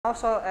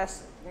Also,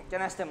 you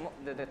can ask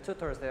the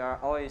tutors, they are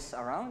always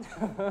around,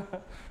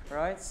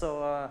 right?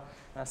 So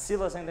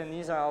Silas and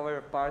Denise are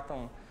our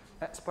Python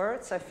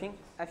experts. I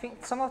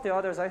think some of the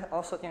others I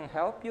also can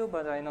help you,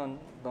 but I don't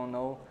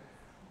know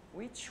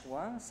which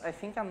ones. I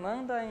think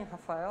Amanda and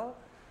Rafael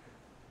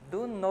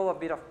do know a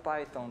bit of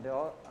Python. They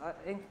all,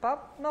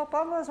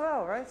 Pablo as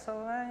well, right? So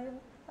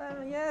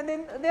yeah,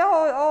 they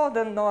all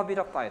know a bit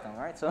of Python,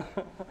 right? So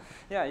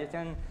yeah, you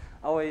can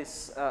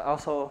always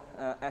also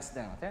ask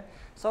them. Okay,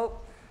 so.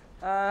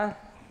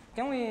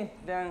 Can we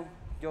then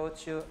go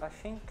to, I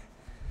think,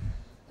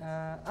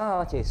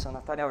 okay, so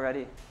Natalia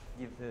already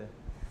gave the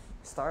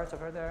start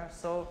over there.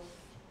 So,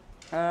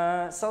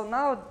 so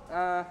now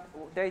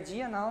the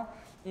idea now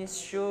is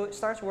to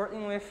start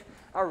working with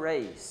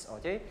arrays,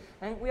 okay?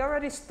 And we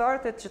already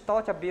started to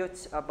talk a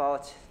bit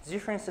about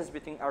differences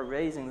between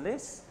arrays and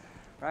lists,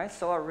 right?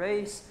 So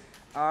arrays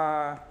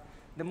are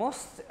the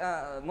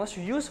most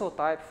useful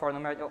type for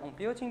numerical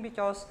computing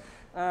because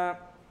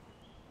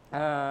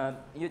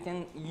you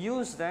can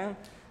use them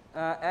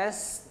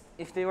as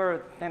if they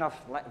were kind of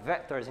like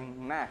vectors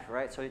in math,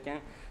 right? So you can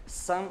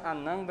sum a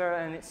number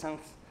and it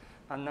sums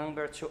a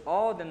number to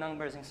all the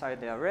numbers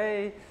inside the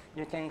array.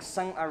 You can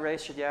sum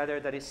arrays together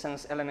that it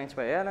sums element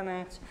by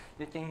element.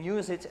 You can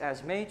use it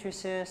as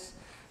matrices.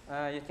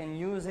 You can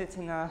use it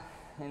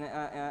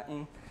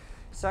in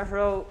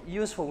several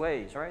useful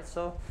ways, right?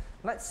 So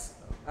let's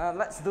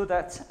do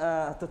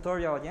that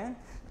tutorial again.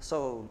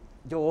 So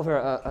go over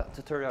a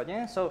tutorial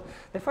again. So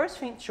the first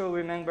thing to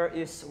remember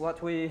is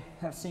what we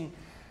have seen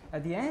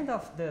at the end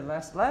of the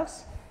last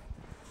class,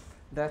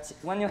 that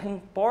when you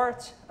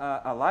import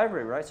a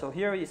library, right? So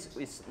here is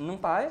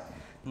NumPy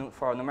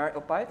for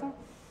numerical Python.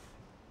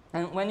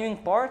 And when you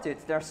import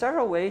it, there are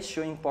several ways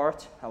to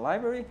import a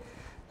library.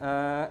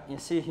 You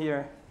see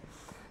here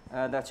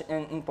that you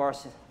can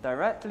import it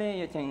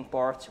directly, you can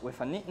import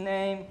with a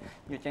nickname,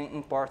 you can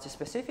import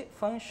specific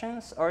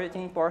functions, or you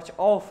can import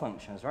all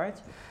functions, right?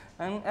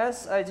 And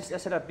as I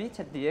discussed a bit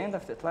at the end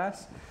of the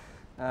class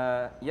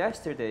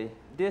yesterday,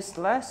 this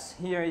class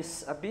here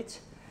is a bit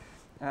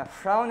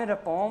frowned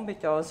upon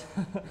because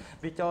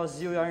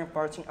because you are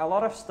importing a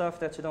lot of stuff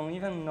that you don't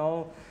even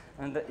know,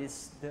 and the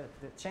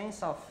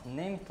chance of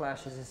name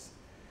clashes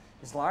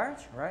is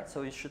large, right?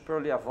 So you should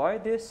probably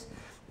avoid this.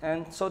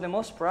 And so the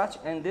most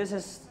practical, and this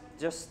is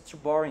just too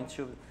boring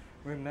to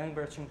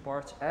remember to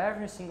import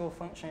every single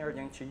function you're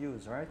going to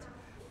use, right?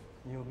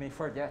 You may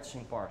forget to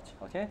import,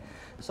 okay?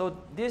 So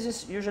this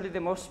is usually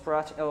the most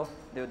practical,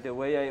 the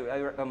way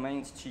I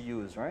recommend to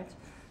use, right?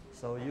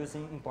 So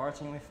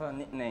importing with a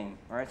nickname,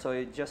 right? So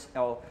you just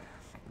import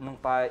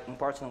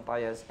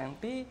NumPy as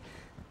np,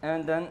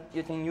 and then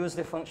you can use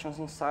the functions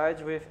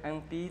inside with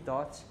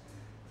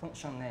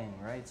np.function name,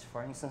 right?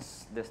 For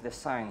instance, the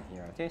sign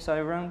here, okay? So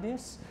I run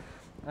this,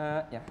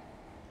 yeah.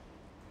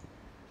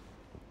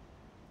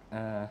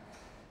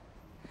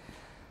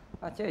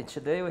 Okay,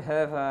 today we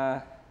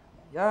have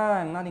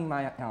yeah, I'm not in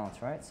my account,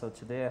 right? So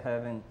today I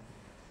have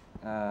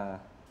a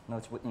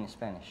notebook in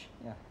Spanish,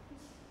 yeah.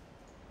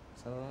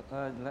 So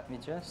let me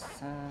just,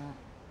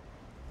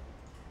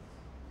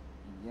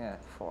 yeah,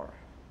 4.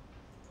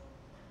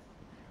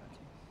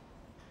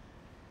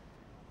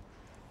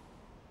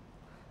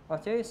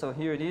 Okay, so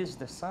here it is,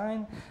 the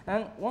sign.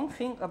 And one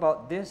thing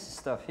about this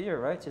stuff here,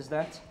 right, is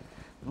that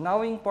now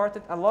we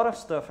imported a lot of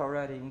stuff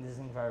already in this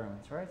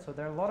environment, right? So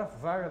there are a lot of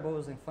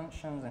variables and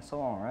functions and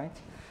so on, right?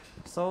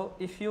 So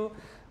if you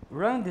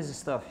run this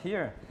stuff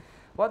here,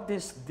 what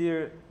this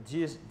dir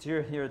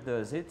here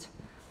does, it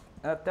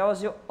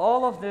tells you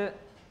all of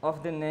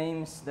the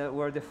names that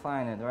were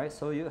defined, right?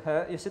 So you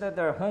see that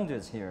there are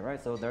hundreds here,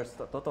 right? So there's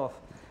a total of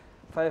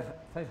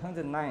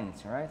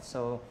 590, right?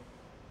 So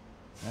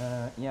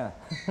yeah,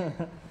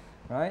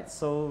 right?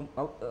 So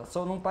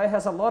so NumPy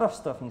has a lot of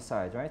stuff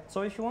inside, right?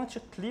 So if you want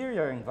to clear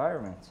your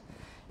environment,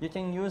 you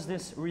can use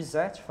this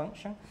reset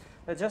function.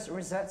 That just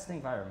resets the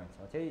environment,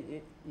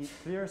 okay? It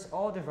clears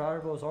all the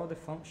variables, all the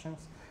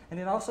functions, and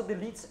it also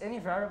deletes any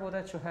variable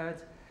that you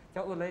had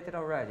calculated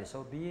already.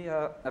 So be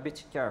a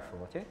bit careful,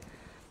 okay?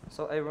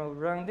 So I will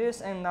run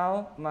this, and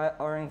now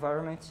our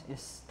environment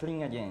is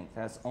clean again. It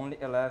has only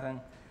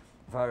 11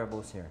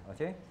 variables here,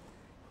 okay?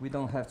 We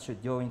don't have to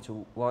go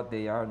into what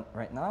they are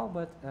right now,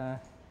 but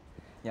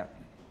yeah.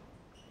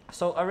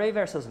 So array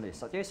versus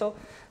list, okay? So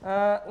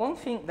one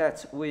thing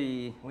that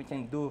we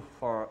can do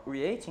for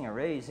creating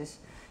arrays is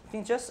you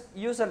can just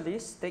use a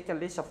list, take a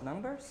list of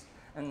numbers,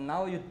 and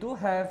now you do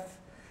have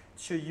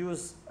to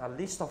use a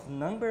list of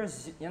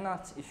numbers.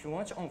 If you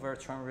want to convert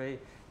to an array,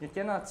 you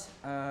cannot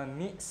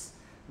mix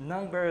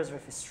numbers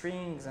with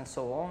strings and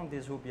so on.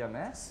 This will be a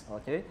mess,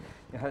 okay?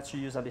 You have to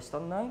use a list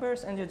of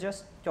numbers, and you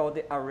just call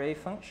the array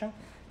function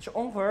to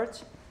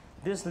convert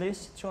this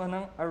list to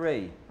an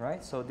array,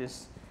 right? So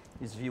this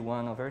is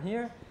V1 over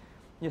here.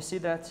 You see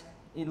that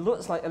it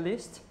looks like a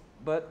list,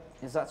 but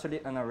it's actually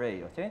an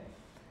array, okay?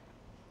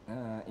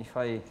 If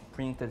I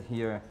printed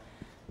here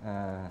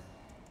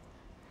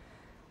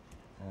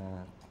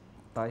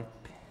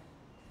type,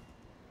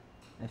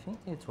 I think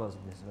it was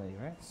this way,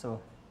 right?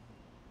 So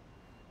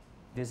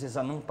This is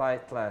a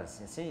NumPy class.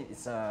 You see,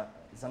 it's a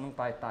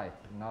NumPy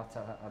type, not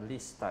a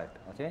list type.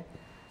 Okay.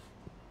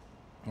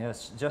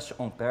 Yes, just to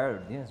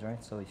compare this,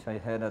 right? So if I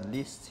had a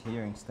list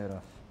here instead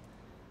of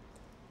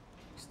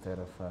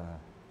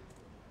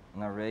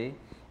an array,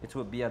 it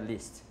would be a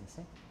list. You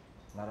see,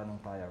 not a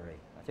NumPy array.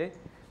 Okay.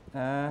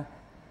 Yeah.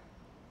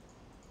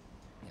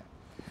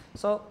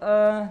 So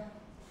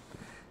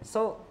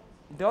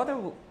the other,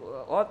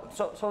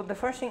 so the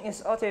first thing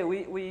is, okay,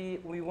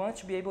 we want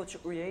to be able to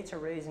create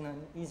arrays in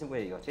an easy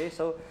way, okay?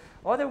 So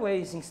other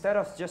ways, instead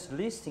of just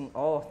listing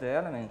all of the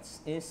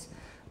elements, is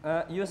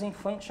using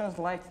functions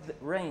like the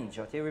range,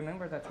 okay?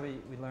 Remember that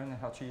we learned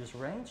how to use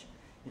range.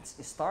 It's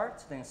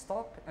start, then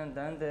stop, and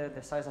then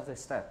the size of the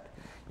step.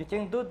 You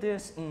can do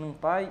this in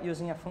NumPy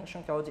using a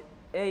function called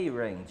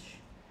aRange,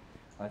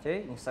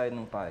 okay, inside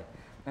NumPy.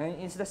 And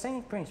it's the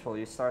same principle.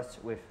 You start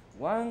with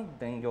 1,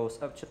 then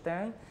goes up to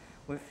 10,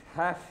 with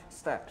half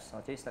steps,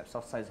 okay, steps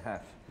of size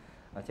half,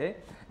 okay,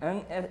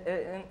 and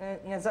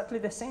in exactly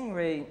the same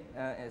way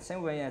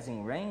as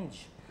in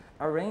range,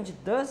 a range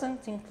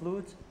doesn't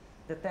include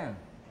the 10,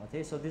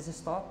 okay, so this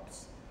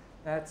stops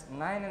at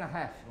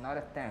 9.5, not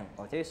at 10,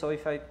 okay, so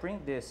if I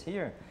print this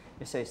here,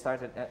 you say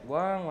started at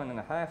 1,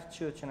 1.5,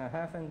 2,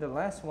 2.5, and the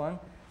last one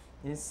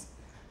is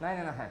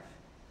 9.5,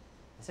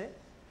 you see,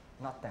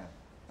 not 10,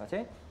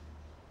 okay.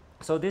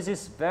 So this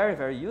is very,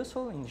 very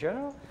useful in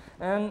general.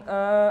 And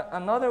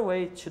another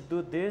way to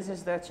do this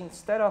is that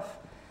instead of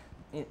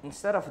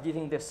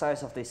giving the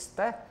size of the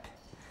step,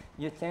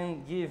 you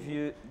can give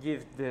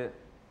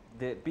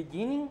the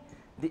beginning,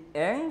 the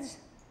end,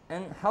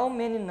 and how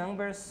many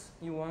numbers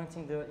you want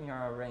in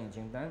your arrange.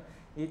 And then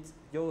it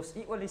goes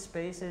equally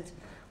spaced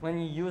when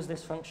you use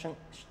this function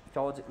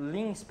called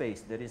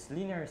linspace, that is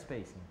linear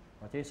spacing.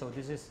 Okay, so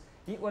this is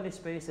equally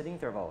spaced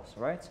intervals,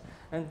 right?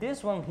 And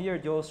this one here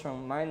goes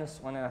from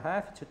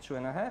 -1.5 to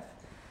 2.5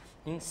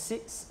 in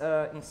six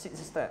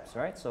steps,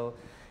 right? So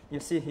you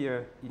see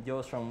here it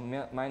goes from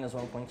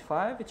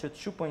 -1.5 to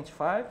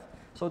 2.5.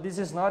 So this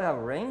is not a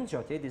range,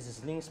 okay? This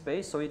is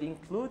linspace, so it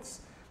includes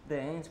the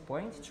end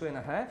point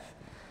 2.5,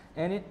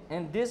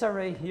 and this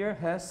array here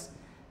has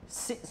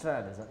 6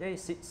 values, okay?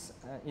 6.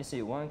 You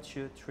see 1,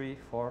 2, 3,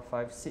 4,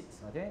 5,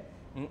 6, okay?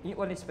 In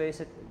equally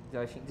spaced,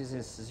 I think this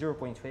is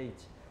 0.8.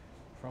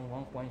 From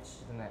one point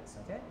to the next,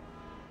 okay?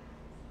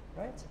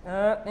 Right?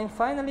 And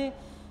finally,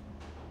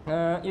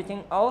 you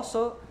can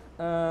also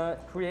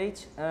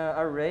create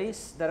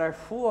arrays that are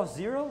full of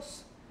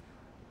zeros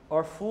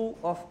or full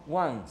of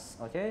ones,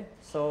 okay?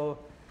 So,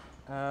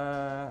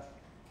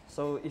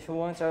 so if you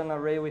want an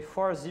array with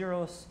 4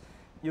 zeros,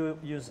 you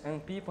use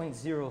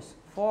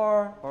np.zeros4,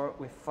 or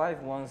with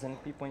 5 ones,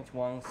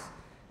 np.ones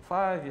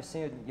 5. You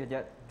see, you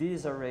get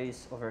these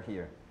arrays over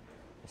here.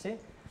 You see?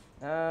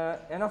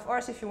 And of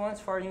course, if you want,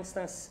 for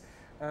instance,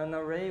 an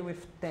array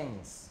with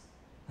tens,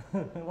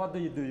 what do?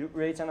 You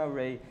create an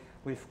array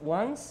with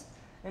ones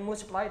and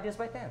multiply this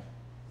by 10.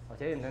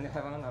 Okay, and then you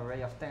have an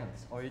array of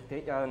tens. Or you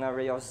take an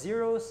array of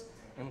zeros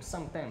and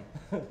sum 10.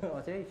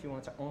 Okay, if you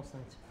want a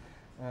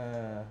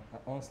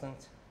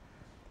constant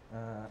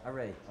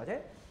array.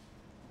 Okay,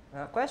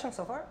 questions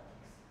so far?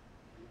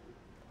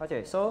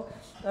 Okay, so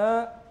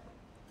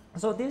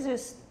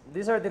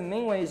these are the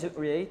main ways you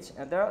create.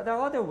 There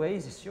are other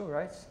ways still,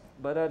 right?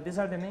 But these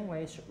are the main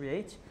ways to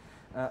create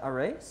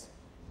arrays.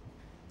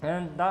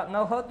 And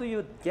now how do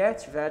you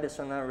get values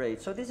from an array?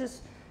 So this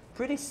is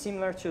pretty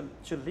similar to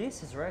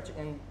lists, right?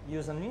 And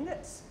use an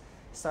index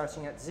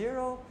starting at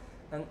 0.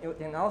 And you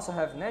can also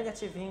have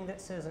negative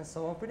indexes and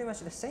so on. Pretty much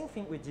the same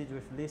thing we did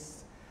with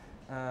lists,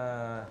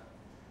 I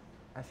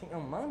think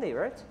on Monday,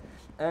 right?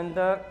 And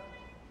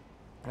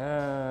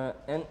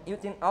you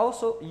can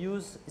also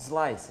use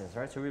slices,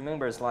 right? To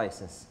remember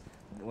slices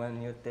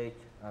when you take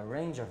a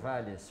range of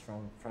values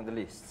from the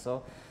list.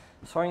 So,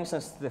 for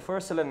instance, the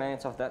first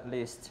element of that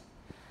list,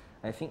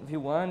 I think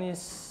V1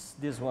 is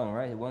this one,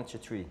 right? 1, 2,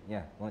 3.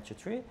 Yeah, 1, 2,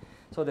 3.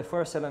 So the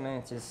first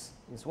element is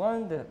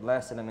 1, the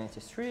last element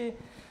is 3.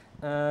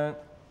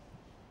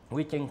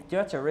 We can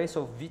cut array,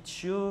 so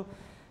V2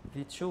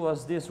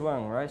 was this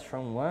one, right?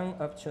 From 1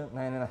 up to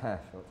 9.5.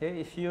 Okay,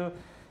 if you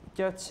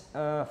cut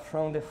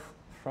from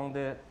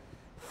the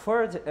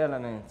third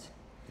element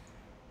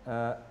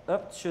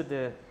up to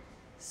the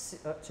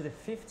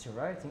 50,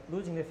 right?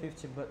 Including the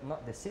 50, but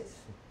not the 6th.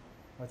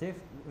 Okay,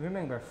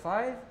 remember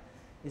 5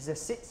 is the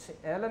 6th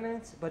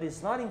element, but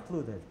it's not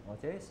included.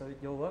 Okay, so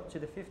it goes up to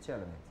the 5th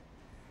element.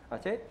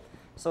 Okay,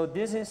 so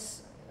this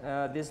is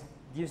this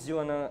gives you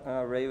an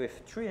array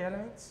with 3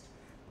 elements: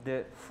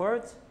 the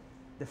third,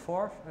 the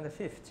fourth, and the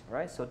 5th.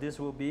 Right. So this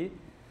will be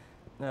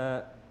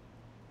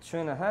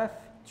 2.5,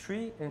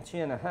 3, and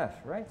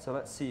 3.5. Right. So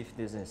let's see if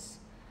this is.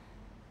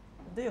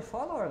 Do you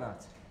follow or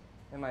not?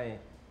 Am I?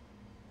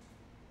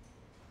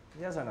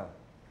 Yes or no?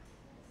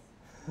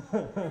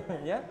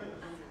 Yeah?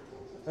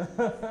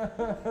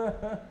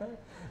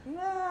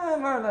 No,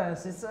 more or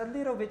less. It's a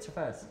little bit too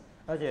fast.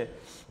 Okay.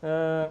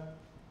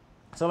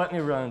 So let me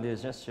run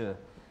this just to,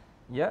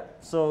 yeah.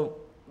 So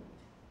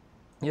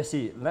you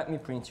see, let me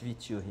print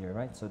V2 here,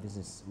 right? So this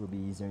is will be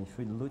easier if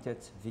we look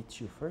at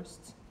V2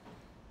 first.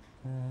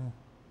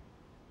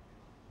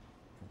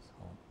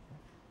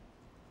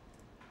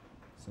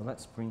 So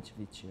let's print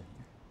V2 here.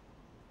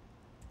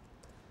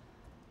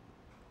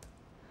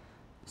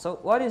 So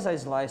what is a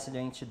slice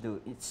going to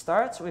do? It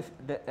starts with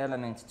the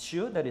element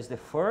 2, that is the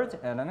third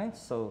element.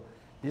 So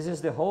this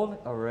is the whole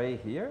array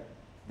here,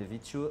 the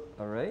V2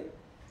 array.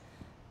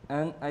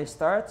 And I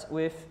start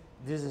with,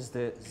 this is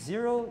the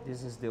 0,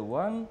 this is the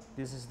 1,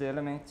 this is the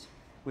element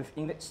with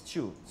index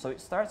 2. So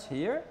it starts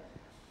here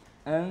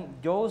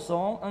and goes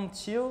on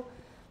until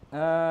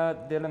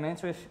the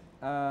element with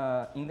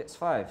index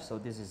 5. So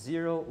this is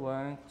 0,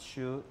 1,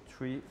 2,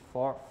 3,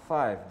 4,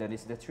 5. That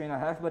is the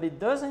 3.5, but it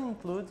doesn't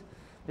include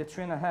the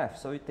 3.5.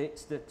 So it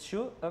takes the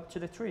 2 up to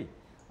the 3.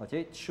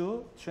 Okay,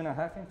 2,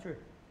 2.5, and 3.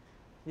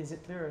 Is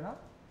it clear enough?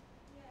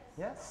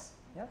 Yes?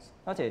 Yes?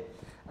 Okay.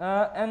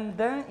 And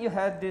then you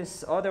had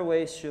this other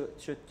way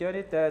to get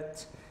it,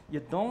 that you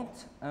don't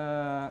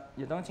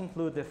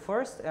include the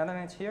first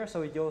element here,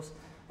 so it goes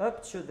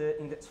up to the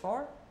index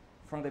 4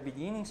 from the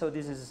beginning. So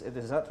this is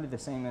exactly the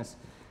same as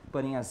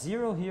putting a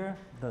 0 here,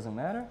 doesn't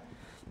matter.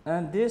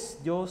 And this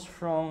goes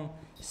from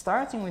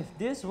starting with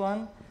this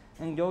one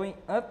and going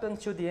up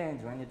until the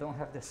end when you don't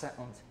have the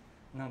second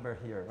number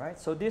here, right?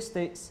 So this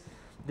takes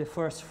the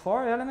first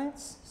 4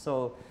 elements.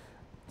 So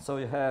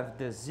you have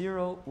the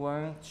 0,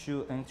 1,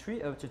 2, and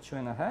 3 up to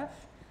 2.5,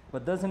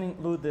 but doesn't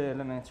include the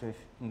element with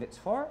index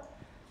 4.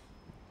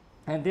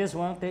 And this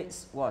one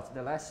takes what?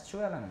 The last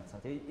 2 elements,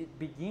 okay? It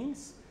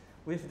begins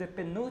with the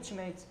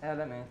penultimate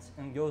element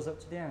and goes up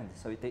to the end.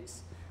 So it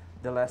takes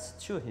the last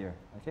 2 here,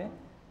 okay?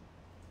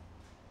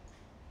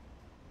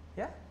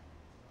 Yeah?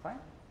 Fine?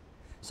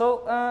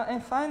 So,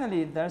 and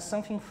finally, there's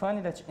something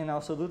funny that you can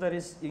also do, that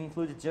is you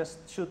include just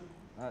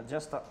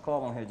a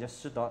column here,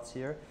 just 2 dots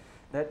here.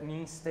 That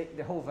means take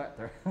the whole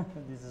vector.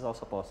 This is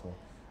also possible,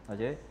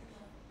 okay?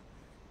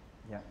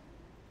 Yeah.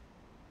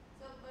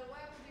 So, but why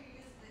would you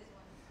use this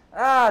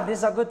one? Ah, this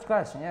is a good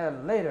question. Yeah,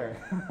 later.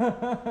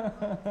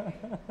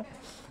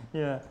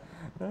 Yeah.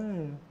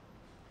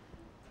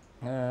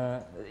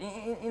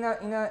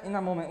 In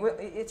a moment,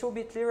 it will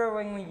be clearer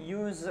when we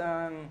use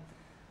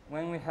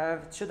when we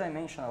have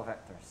 2-dimensional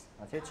vectors.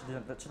 Okay,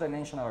 the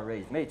 2-dimensional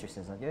arrays,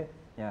 matrices. Okay,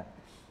 yeah.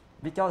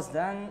 Because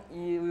then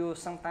you will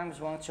sometimes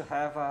want to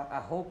have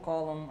a whole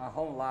column, a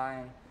whole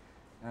line,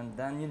 and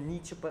then you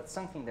need to put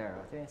something there.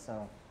 Okay,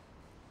 so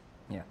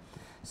yeah.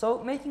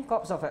 So making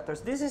copies of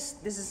vectors. This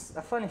is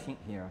a funny thing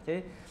here.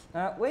 Okay,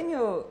 when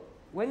you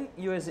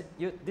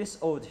this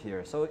ode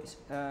here. So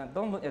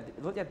don't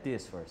look at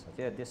this first.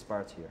 Okay, at this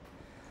part here.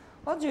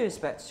 What do you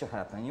expect to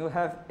happen? You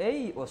have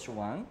a equals to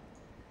 1.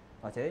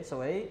 Okay,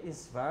 so a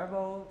is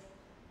variable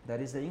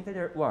that is the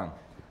integer 1.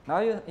 Now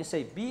you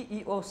say b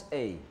equals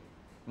a.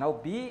 Now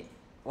b,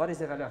 what is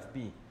the value of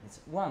b?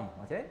 It's 1,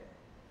 okay?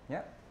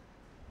 Yeah?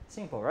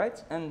 Simple,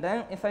 right? And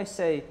then if I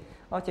say,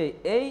 okay,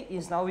 a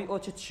is now equal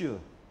to 2.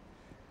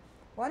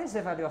 What is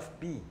the value of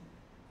b?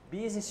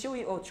 B is still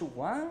equal to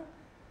 1,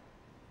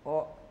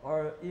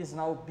 or is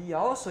now b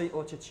also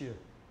equal to 2?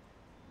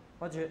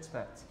 What do you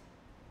expect?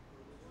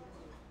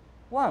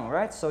 1,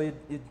 right? So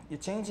you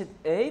change it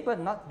a, but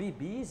not b.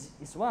 B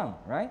is 1,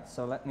 right?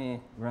 So let me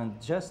run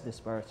just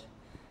this part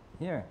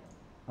here.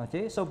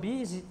 Okay, so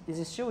b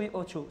is still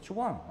equal to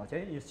 1,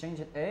 okay? You change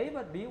it a,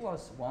 but b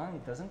was 1,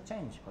 it doesn't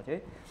change,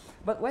 okay?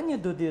 But when you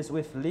do this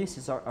with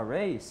lists or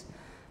arrays,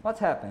 what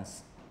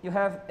happens? You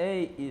have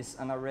a is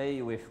an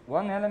array with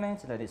 1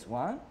 element, that is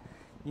 1.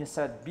 You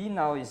said b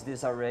now is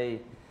this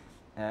array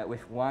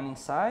with 1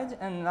 inside,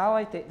 and now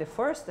I take the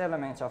first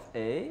element of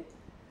a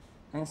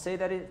and say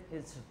that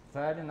its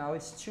value now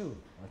is 2,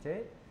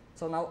 okay?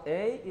 So now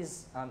a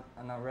is an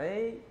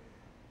array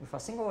with a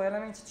single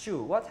element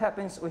 2. What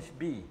happens with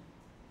b?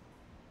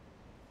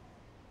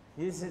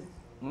 Is it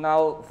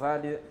now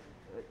value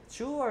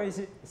 2 or is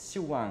it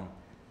still 1?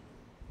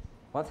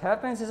 What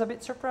happens is a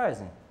bit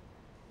surprising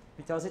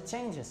because it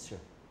changes 2,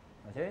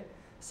 okay?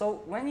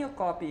 So when you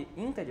copy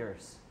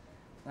integers,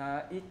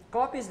 it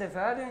copies the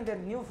value and the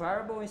new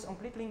variable is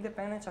completely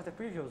independent of the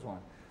previous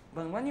one.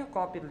 But when you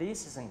copy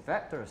lists and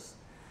vectors,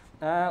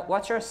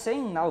 what you're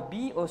saying now,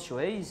 b equals to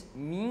a,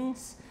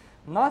 means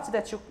not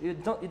that you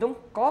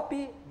don't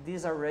copy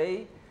this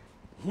array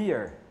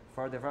here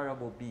for the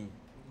variable b.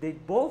 They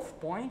both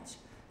point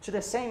to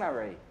the same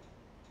array,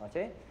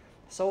 okay?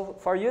 So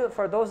for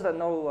those that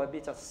know a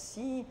bit of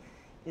C,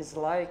 it's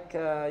like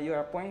you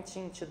are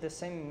pointing to the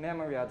same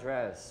memory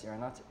address. You're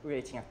not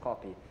creating a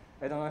copy.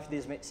 I don't know if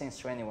this makes sense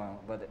to anyone,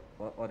 but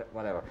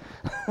whatever,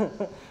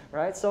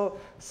 right? So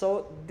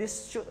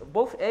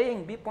both A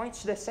and B point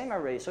to the same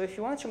array. So if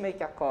you want to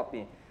make a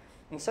copy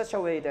in such a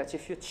way that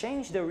if you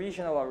change the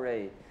original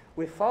array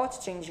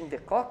without changing the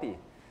copy,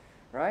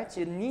 right,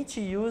 you need to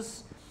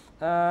use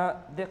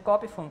the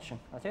copy function,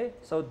 okay?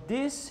 So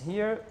this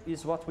here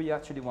is what we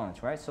actually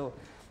want, right? So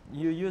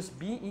you use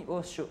b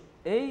equals to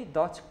a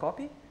dot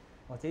copy,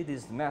 okay?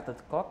 This method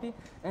copy,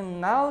 and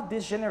now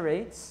this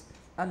generates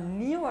a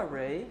new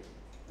array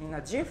in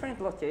a different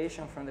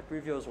location from the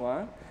previous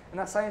one and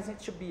assigns it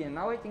to B. And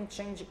now I can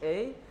change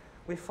A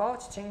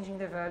without changing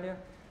the value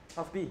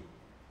of B.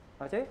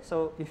 Okay,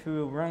 so if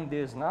you run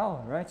this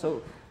now, right?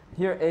 So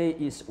here A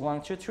is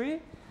 1, 2, 3.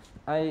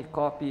 I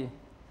copy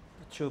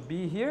to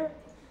B here.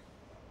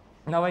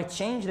 Now I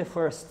change the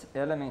first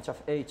element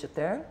of A to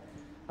 10.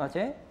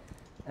 Okay,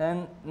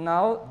 and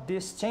now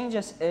this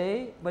changes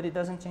A, but it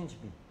doesn't change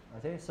B.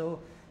 Okay, so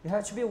you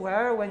have to be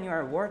aware when you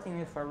are working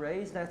with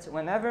arrays that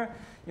whenever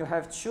you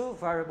have two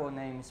variable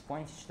names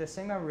pointing to the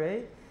same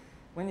array,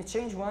 when you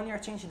change one, you are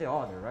changing the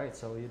other, right?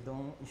 So you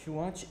don't, if you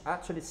want to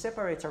actually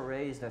separate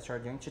arrays that are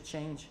going to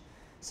change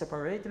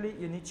separately,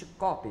 you need to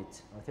copy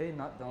it, okay?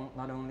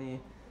 Not only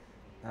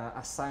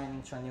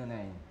assigning to a new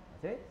name,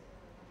 okay?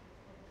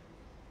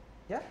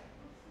 Yeah?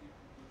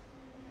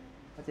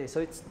 Okay, so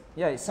it's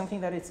something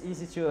that it's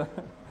easy to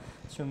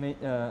to make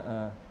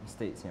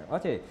mistakes here.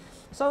 Okay,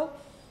 so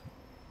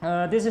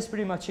this is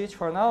pretty much it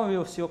for now.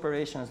 We'll see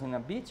operations in a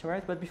bit,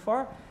 right? But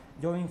before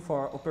going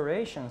for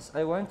operations,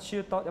 I want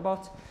to talk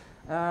about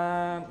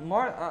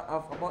more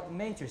about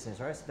matrices,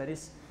 right? So that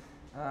is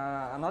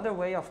another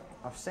way of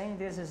saying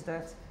this is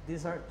that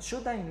these are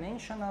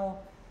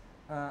two-dimensional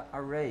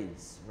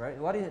arrays, right?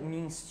 What it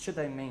means two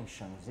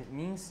dimensions? It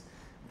means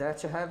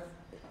that you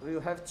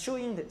have two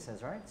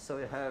indexes, right? So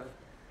you have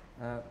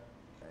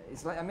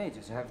it's like a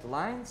matrix. You have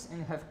lines and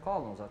you have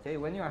columns. Okay,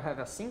 when you have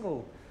a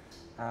single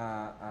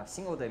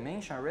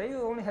dimension array,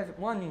 you only have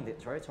one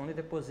index, right? It's only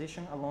the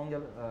position along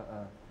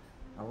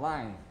a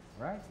line,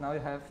 right? Now you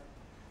have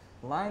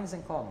lines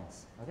and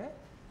columns. Okay,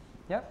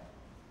 yeah,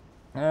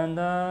 and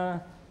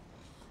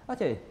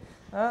okay.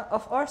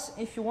 Of course,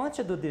 if you want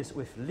to do this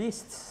with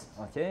lists,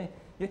 okay,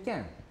 you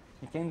can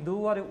do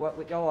what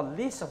we call a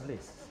list of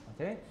lists.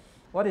 Okay,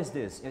 what is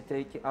this? You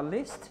take a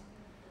list,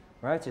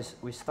 right?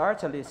 We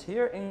start a list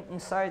here, and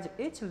inside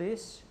each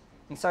list,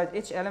 inside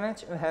each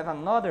element, we have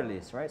another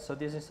list, right? So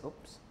this is,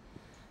 oops.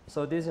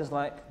 So this is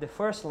like the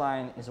first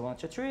line is 1,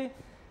 2, 3.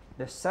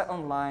 The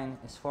second line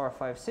is 4,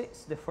 5,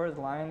 6. The third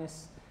line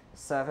is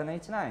 7,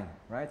 8, 9,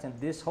 right? And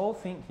this whole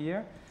thing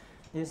here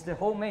is the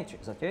whole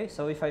matrix, okay?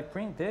 So if I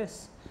print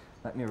this,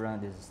 let me run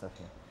this stuff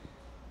here.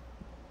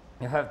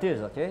 You have this,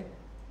 okay?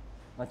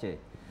 Okay.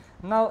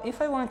 Now,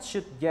 if I want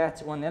to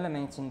get one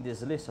element in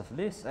this list of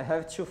lists, I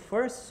have to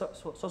first,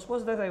 so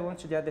suppose that I want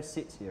to get the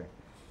 6 here.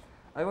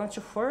 I want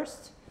to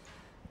first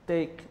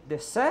take the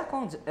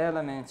second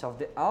element of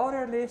the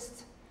outer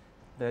list,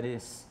 that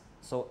is,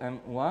 so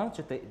M1,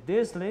 to take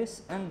this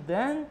list, and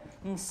then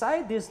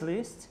inside this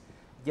list,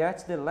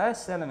 get the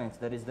last element,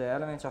 that is the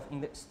element of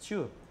index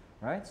 2,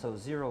 right? So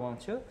 0, 1,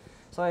 2.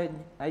 So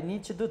I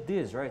need to do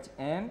this, right?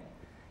 M,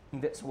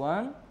 index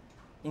 1,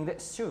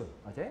 index 2,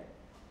 okay?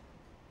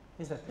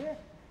 Is that clear?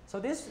 So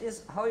this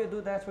is how you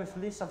do that with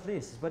list of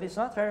lists, but it's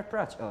not very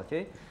practical,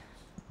 okay?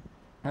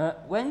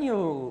 When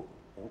you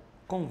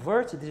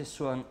convert this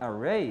to an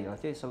array,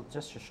 okay, so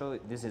just to show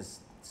it, this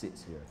is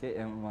 6 here, okay,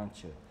 M1,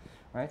 2,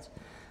 right?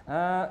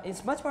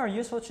 It's much more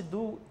useful to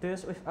do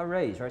this with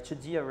arrays, right, to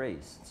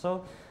de-arrays.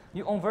 So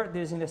you convert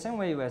this in the same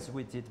way as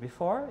we did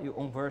before. You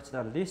convert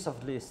the list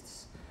of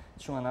lists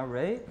to an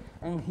array,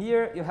 and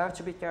here you have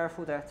to be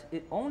careful that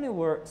it only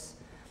works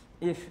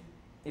if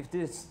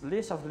this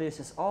list of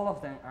lists, all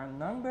of them are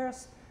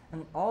numbers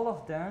and all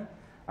of them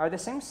are the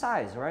same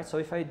size, right? So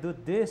if I do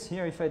this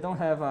here, if I don't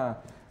have a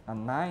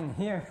 9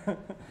 here,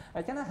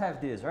 I cannot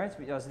have this, right?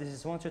 Because this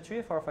is 1, 2,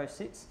 3, 4, 5,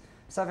 6,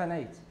 7,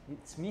 8.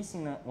 It's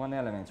missing one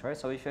element, right?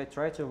 So if I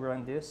try to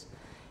run this,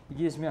 it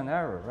gives me an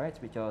error, right?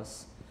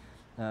 Because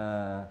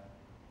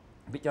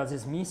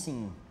it's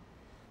missing.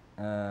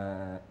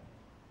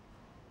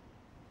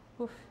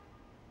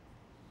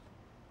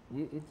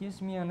 It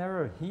gives me an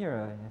error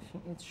here. I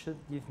think it should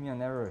give me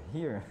an error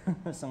here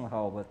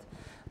somehow,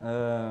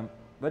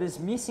 but it's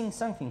missing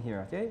something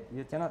here. Okay,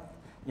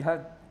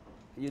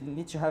 you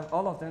need to have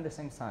all of them the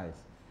same size,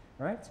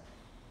 right?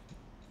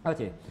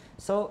 Okay,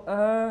 so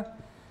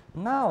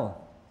now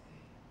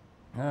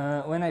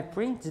when I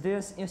print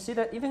this, you see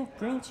that even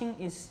printing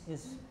is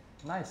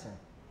nicer.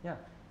 Yeah.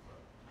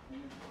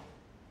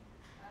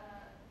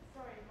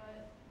 Sorry,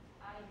 but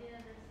I didn't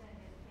understand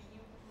it. Can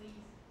you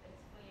please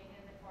explain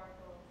again the part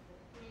of the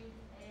print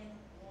and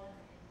 1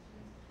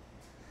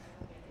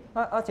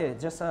 and 2? Okay,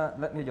 just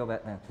let me go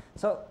back then.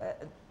 So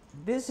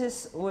this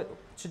is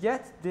to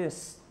get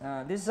this.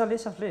 This is a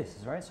list of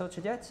lists, right? So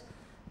to get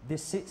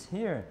this 6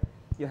 here,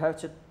 you have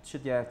to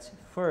get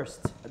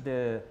first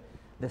the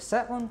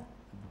second.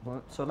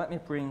 So let me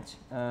print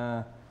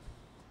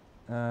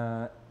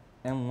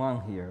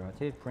M1 here.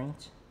 Okay,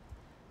 print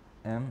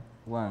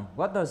M1.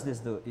 What does this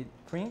do? It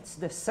prints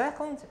the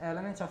second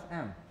element of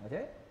M.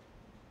 Okay,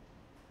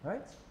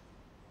 right?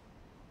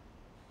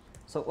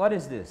 So what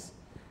is this?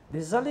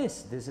 This is a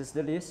list. This is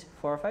the list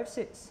 4, 5,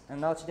 6.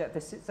 And now to get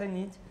the 6, I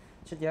need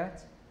to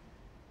get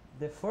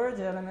the third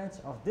element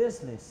of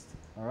this list.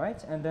 All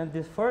right? And then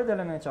the third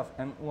element of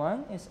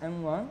M1 is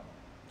M1,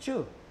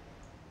 2.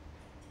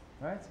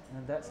 Right?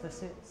 And that's the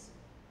 6.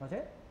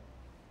 Okay?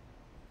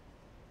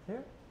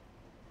 Here?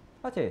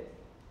 Okay.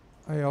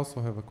 I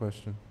also have a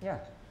question. Yeah.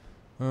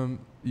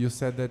 You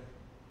said that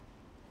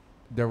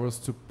there was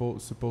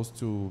supposed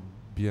to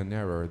be an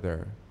error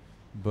there,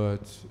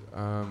 but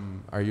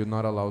are you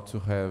not allowed to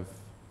have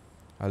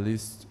a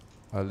list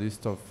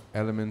of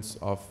elements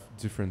of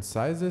different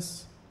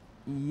sizes?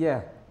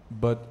 Yeah.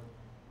 But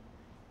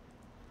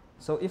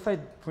so if I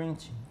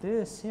print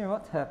this here,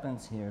 what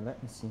happens here?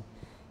 Let me see.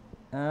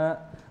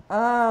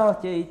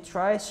 Okay, it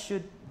tries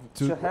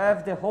to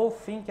have the whole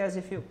thing as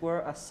if it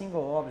were a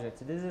single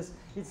object.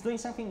 It's doing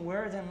something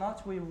weird and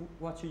not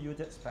what you would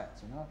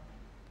expect, you know?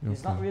 Okay.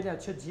 It's not really a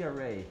 2D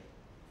array,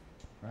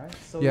 right?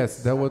 So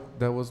yes,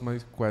 that was my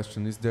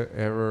question. Is there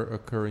error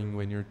occurring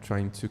when you're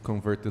trying to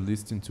convert the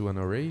list into an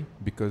array?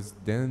 Because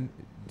then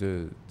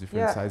the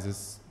different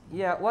sizes...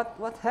 Yeah,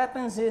 what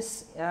happens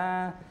is,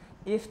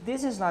 if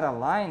this is not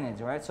aligned,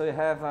 right? So you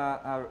have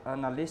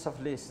a list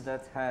of lists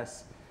that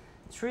has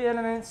 3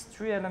 elements,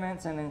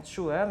 and then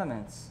 2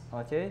 elements,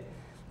 okay?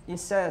 It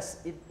says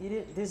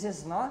this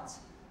is not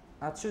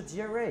a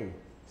 2D array.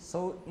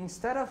 So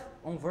instead of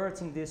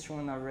converting this to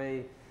an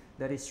array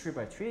that is 3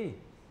 by 3,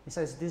 it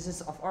says this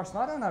is, of course,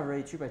 not an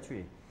array 3 by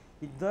 3.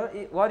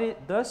 What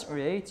it does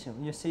create,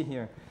 you see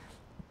here,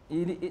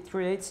 it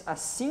creates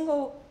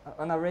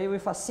an array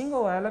with a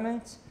single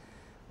element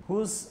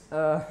whose,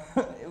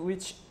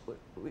 which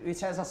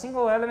has a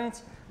single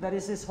element that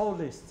is this whole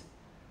list.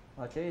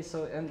 Okay,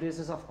 so, and this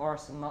is of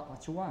course not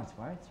what you want,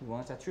 right? You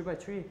want a 3 by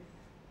 3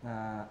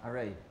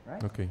 array,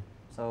 right? Okay.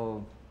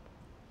 So,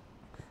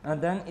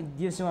 and then it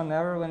gives you an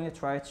error when you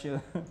try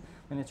to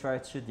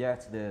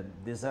get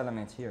this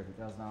element here,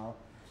 because now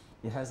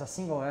it has a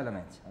single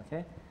element.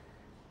 Okay.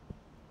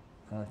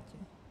 Okay.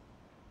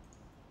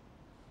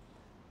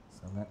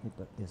 So let me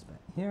put this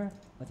back here.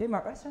 Okay,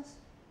 more questions?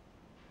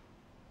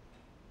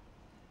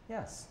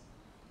 Yes.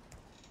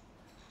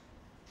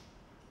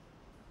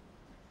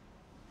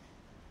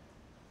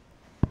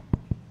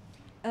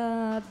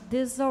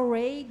 This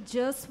array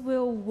just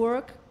will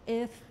work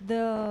if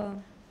the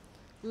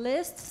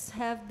lists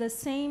have the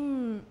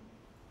same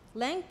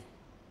length?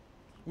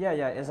 Yeah,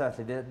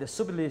 exactly. The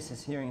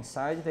sublists here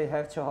inside, they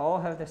have to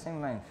all have the same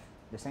length,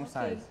 the same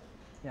size.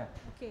 Yeah.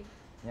 Okay.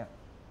 Yeah.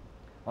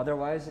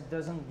 Otherwise, it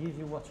doesn't give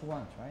you what you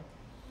want, right?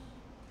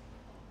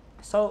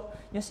 So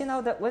you see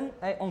now that when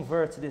I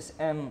convert this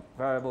m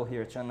variable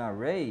here to an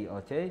array,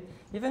 okay,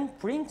 even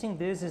printing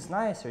this is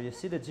nicer. You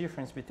see the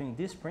difference between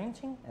this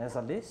printing as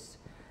a list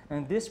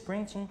and this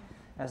printing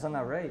as an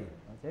array.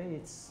 Okay,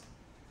 it's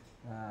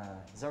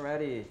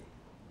already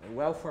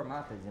well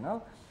formatted, you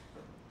know.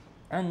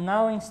 And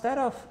now instead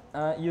of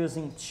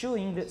using 2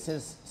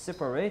 indexes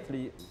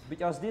separately,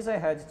 because this I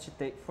had to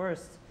take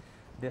first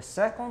the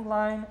second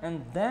line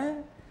and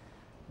then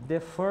the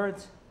third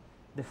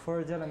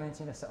element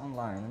in the second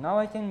line. Now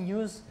I can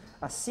use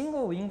a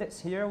single index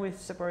here with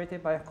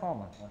separated by a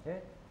comma, okay?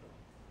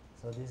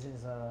 So this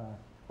is,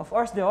 of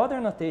course the other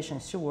notation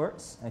still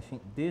works. I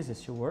think this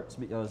still works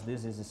because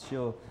this is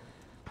still,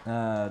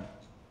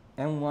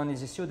 M1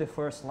 is still the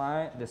first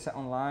line, the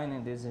second line,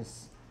 and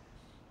this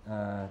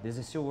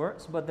still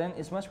works, but then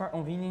it's much more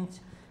convenient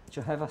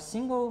to have a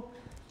single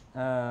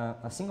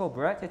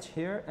bracket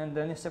here, and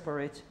then you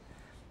separate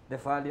the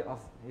value of,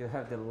 you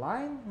have the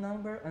line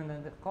number and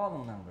then the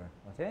column number,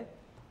 okay?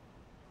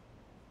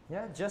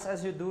 Yeah, just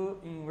as you do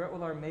in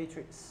regular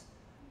matrix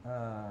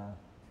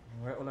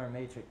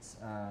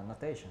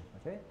notation,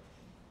 okay?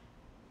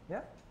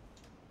 Yeah.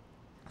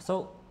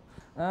 So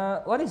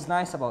what is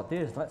nice about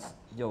this? Let's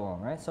go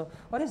on, right? So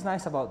what is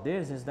nice about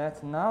this is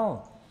that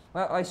now,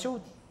 well, I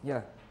should,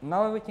 yeah.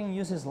 Now we can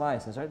use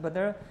slices, right? But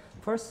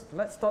first,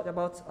 let's talk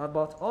about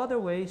other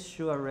ways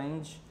to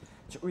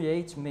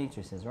create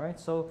matrices, right?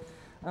 So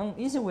an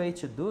easy way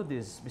to do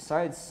this,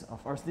 besides,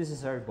 of course, this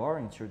is very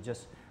boring to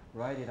just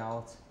write it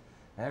out,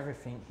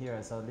 everything here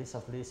as a list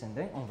of lists and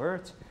then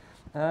convert.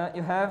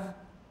 You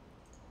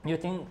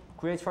can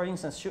create, for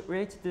instance, to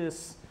create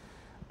this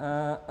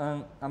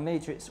a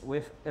matrix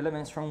with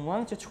elements from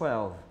 1 to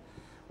 12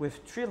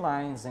 with 3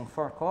 lines and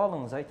 4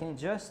 columns. I can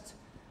just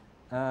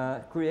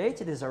create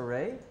this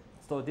array.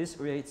 So this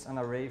creates an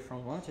array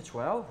from 1 to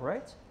 12,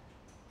 right?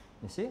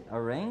 You see,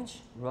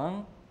 arrange,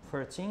 run,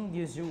 13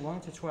 gives you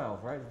 1 to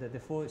 12, right? The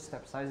full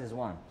step size is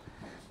 1.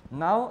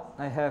 Now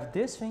I have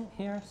this thing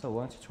here, so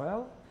 1 to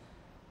 12.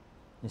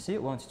 You see,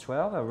 1 to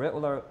 12, a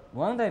regular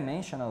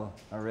one-dimensional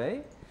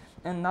array.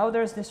 And now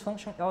there's this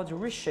function called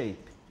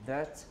reshape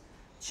that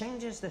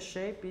changes the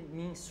shape. It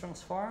means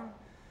transform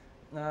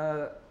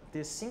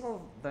this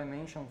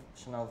single-dimensional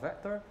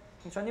vector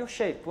into a new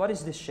shape. What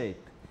is this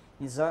shape?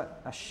 It's a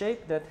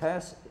shape that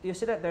has, you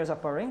see that there's a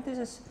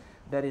parenthesis,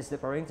 that is the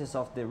parenthesis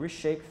of the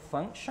reshape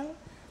function.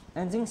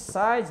 And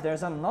inside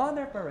there's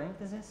another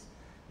parenthesis.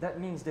 That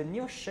means the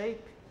new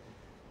shape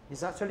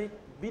is actually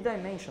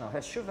bidimensional,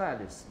 has 2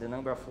 values. The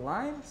number of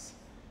lines,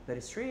 that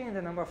is 3, and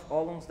the number of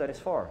columns, that is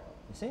 4.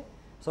 You see?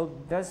 So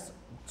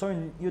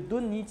you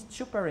do need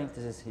 2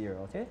 parentheses here,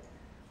 okay?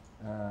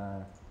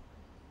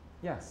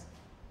 Yes?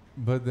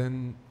 But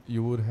then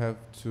you would have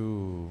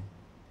to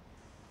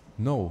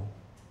know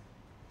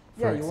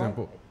Yeah, For you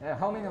example, want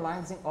how many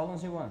lines in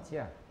columns you want?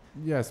 Yeah.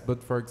 yes,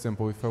 but for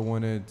example, if I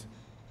wanted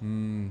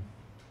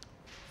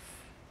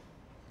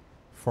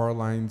 4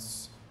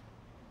 lines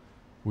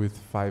with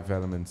 5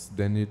 elements,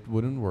 then it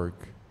wouldn't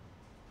work.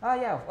 Ah,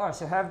 yeah, of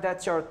course. You have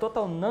that your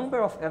total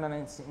number of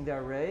elements in the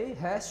array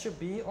has to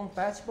be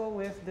compatible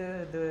with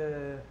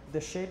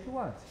the shape you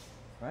want,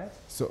 right?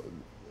 So,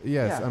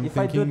 yes, yeah, I'm if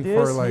I do thinking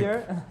this for like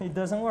here, it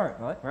doesn't work,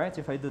 right?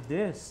 If I do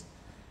this,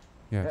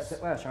 that's the yes,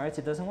 question, right?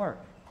 It doesn't work,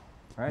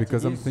 right?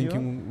 because It I'm gives you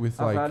thinking with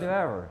a like value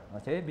error,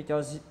 okay?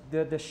 Because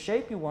the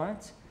shape you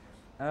want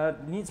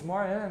needs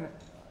more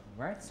elements,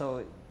 right?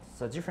 So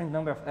it's a different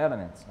number of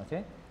elements,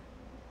 okay?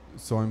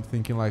 so I'm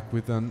thinking like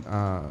with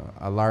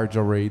a large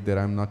array that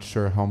I'm not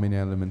sure how many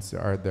elements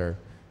are there.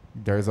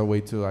 There's a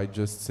way to I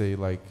just say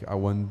like I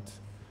want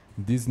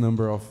this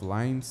number of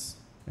lines,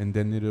 and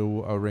then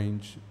it'll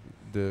arrange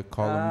the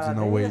columns in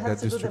a way that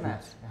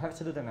distributes. You have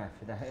to do the math.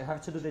 You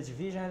have to do the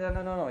division.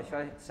 No. If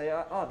I say,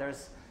 oh,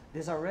 there's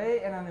this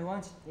array, and I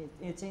want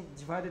it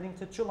divided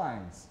into 2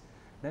 lines,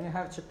 then you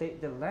have to take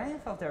the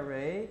length of the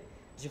array,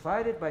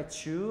 divide it by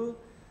 2,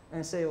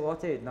 and say, well,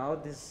 okay, now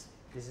this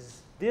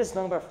is this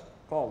number of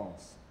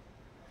columns.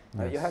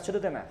 Yes. You have to do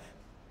the math.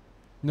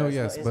 No, That's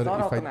yes, it's but not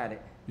if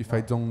automatic.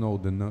 I don't know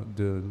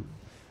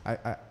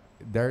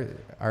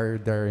are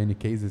there any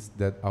cases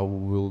that I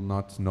will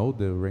not know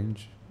the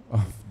range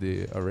of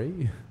the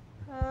array?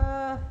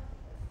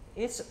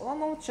 It's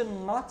common to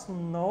not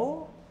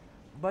know,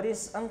 but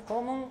it's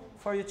uncommon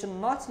for you to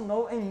not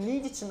know and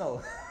need to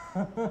know.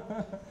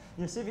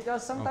 You see,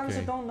 because sometimes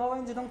you don't know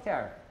and you don't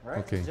care, right?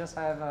 Okay. You just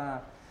have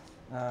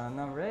an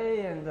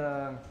array and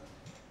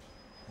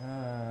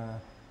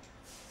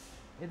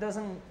it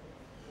doesn't,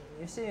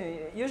 you see,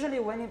 usually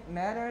when it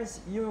matters,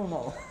 you will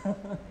know.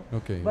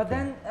 Okay. But okay.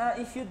 then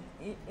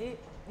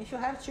if you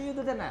have to, you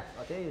do the math,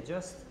 okay? You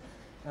just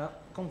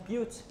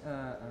compute,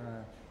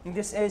 in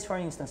this case, for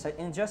instance, I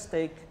can just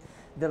take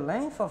the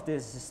length of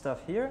this stuff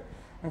here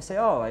and say,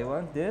 oh, I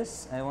want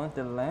this, I want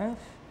the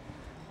length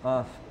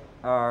of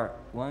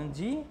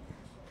R1D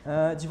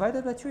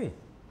divided by 3,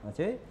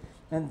 okay?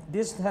 And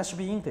this has to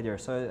be integer,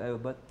 so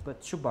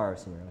but 2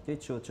 bars here, okay?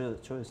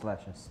 Two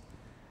slashes.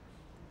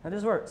 And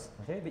this works,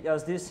 okay?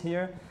 Because this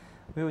here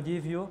will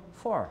give you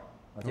 4,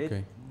 okay?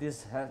 Okay.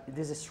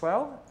 This is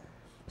 12.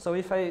 So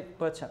if I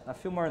put a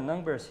few more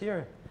numbers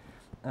here,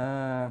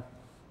 I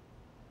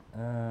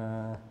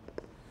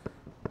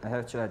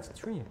have to add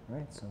 3,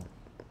 right? So,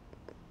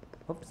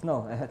 oops,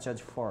 no, I had to add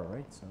 4,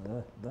 right? So,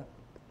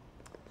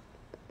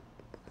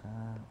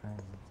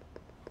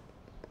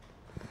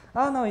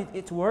 oh no,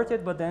 it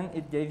worked, but then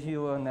it gave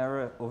you an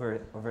error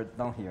over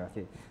down here.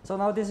 Okay, so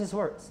now this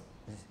works.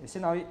 You see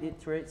now it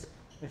iterates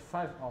with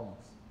 5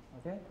 columns.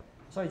 Okay,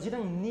 so I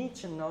didn't need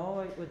to know;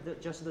 I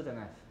would just do the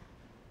math.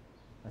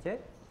 Okay.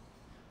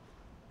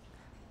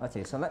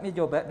 Okay, so let me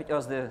go back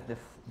because the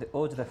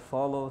code that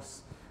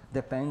follows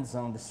depends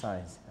on the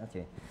size.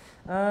 Okay,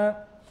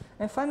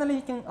 and finally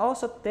you can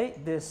also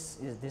take this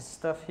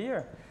stuff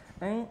here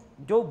and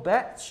go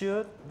back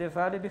to the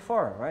value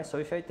before, right? So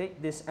if I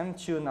take this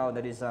M2 now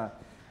that is a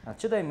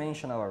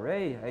 2-dimensional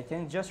array, I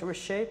can just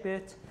reshape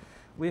it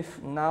with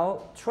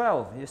now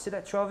 12. You see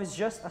that 12 is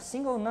just a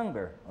single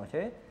number,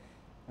 okay?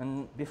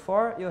 And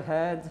before you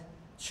had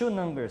 2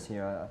 numbers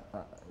here,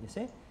 you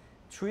see?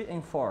 3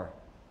 and 4,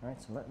 right?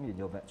 So let me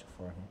go back to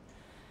 4 here,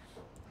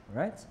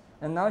 right?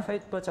 And now if I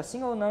put a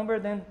single number,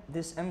 then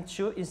this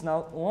M2 is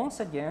now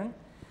once again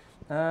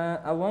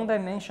a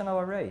 1-dimensional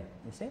array,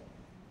 you see?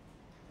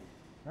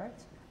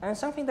 Right? And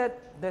something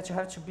that you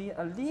have to be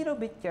a little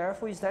bit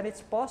careful is that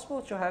it's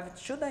possible to have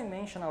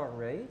 2-dimensional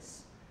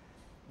arrays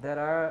that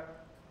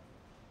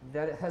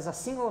has a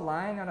single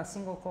line and a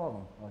single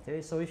column.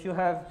 Okay, so if you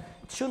have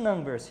 2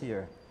 numbers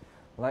here,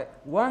 like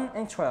 1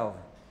 and 12,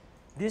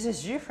 this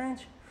is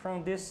different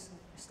from this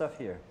stuff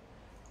here,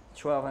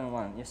 12 and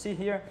 1. You see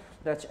here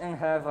that you can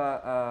have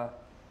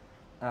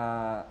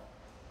a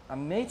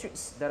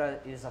matrix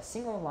that is a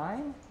single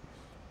line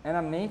and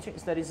a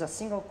matrix that is a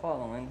single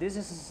column, and this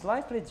is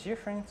slightly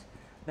different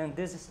than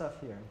this stuff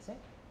here, you see?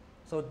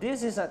 So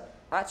this is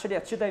actually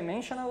a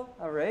 2-dimensional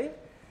array,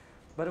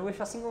 but with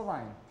a single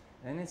line,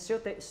 and it still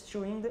takes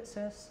 2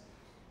 indexes,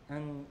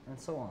 and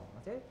so on,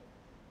 okay?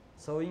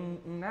 So in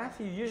math,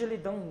 you usually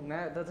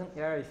doesn't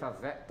care if a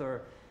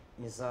vector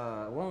is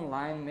a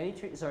 1-line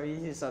matrix or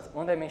it is a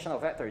 1-dimensional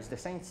vector. It's the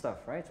same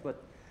stuff, right?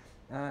 But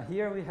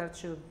here we have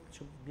to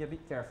be a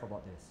bit careful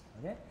about this,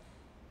 okay?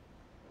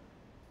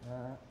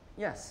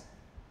 Yes.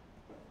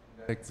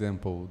 That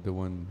example, the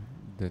one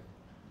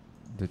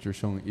that you're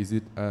showing, is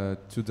it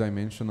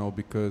 2-dimensional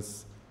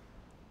because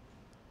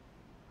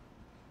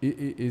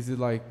is it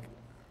like,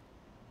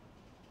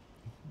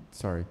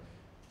 sorry,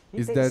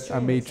 is that a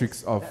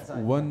matrix of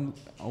one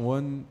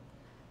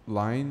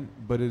line,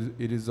 but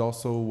it is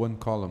also 1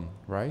 column,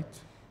 right?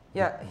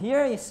 Yeah,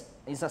 here is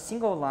a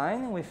single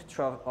line with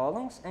 12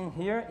 columns, and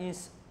here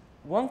is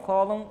 1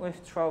 column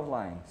with 12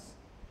 lines.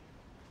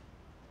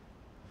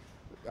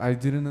 I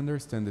didn't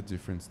understand the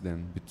difference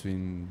then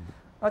between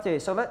Okay,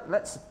 so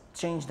let's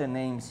change the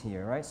names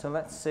here, right? So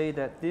let's say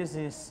that this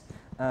is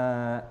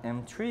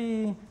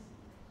M3,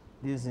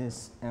 this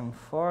is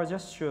M4,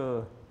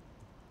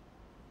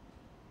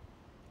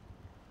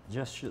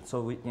 just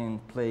so we can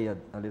play a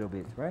little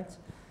bit, right?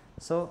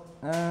 So,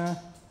 yeah,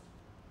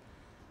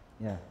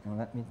 and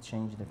let me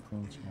change the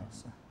printing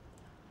also.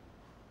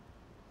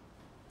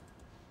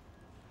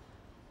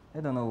 I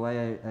don't know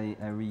why I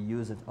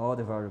reused all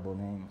the variable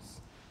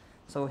names.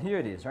 So here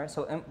it is, right?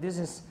 So this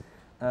is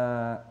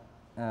M2,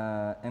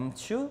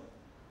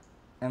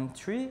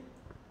 M3,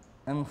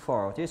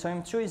 M4. Okay, so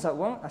M2 is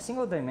a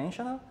single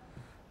dimensional.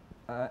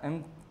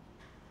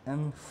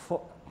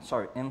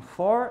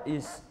 M4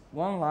 is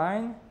one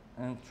line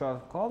and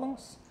 12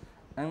 columns,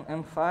 and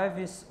M5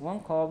 is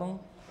one column,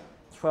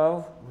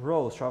 12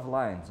 rows, 12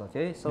 lines.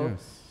 Okay, so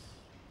Yes.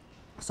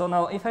 so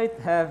now if I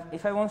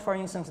want, for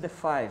instance, the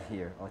 5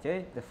 here,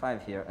 okay, the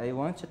 5 here, I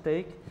want to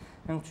take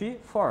M3,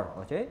 4,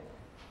 okay,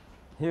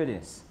 here it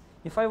is.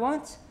 If I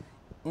want,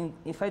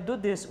 if I do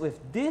this with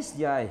this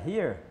guy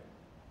here,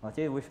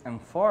 okay, with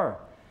M4,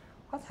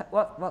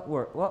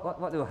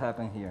 what will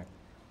happen here?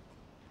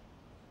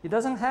 It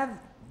doesn't have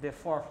the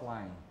fourth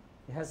line.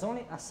 It has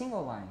only a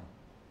single line.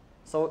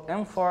 So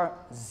M4,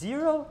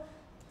 0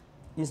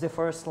 is the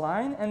first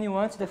line, and you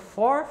want the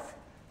fourth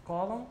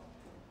column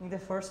in the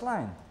first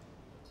line.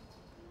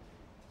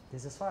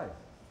 This is 5,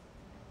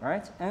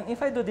 right? And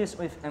if I do this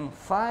with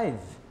M5,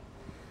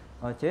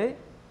 okay,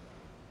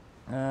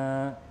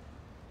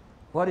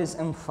 what is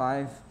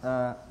M5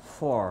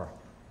 4?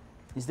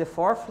 Is the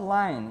fourth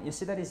line. You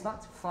see that it's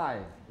not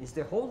 5. It's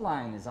the whole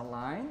line. Is a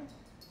line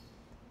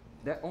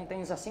that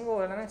contains a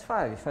single element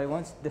 5. If I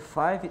want the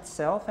 5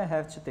 itself, I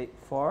have to take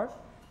 4,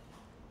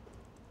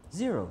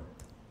 0.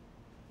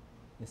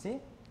 You see?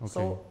 Okay.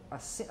 So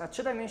a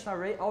two-dimensional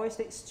array always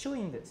takes 2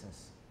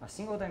 indexes. A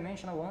single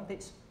dimensional one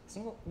takes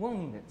one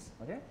index.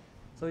 Okay?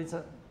 So it's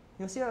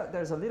you see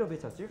there's a little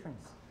bit of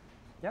difference.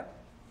 Yeah?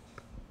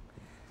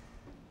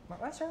 More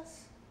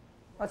questions?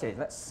 Okay,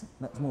 let's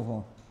move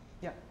on.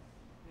 Yeah.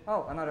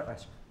 Oh, another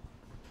question.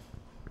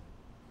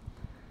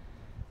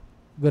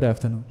 Good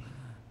afternoon.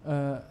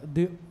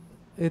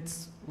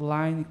 It's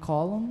line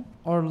column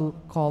or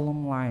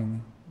column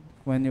line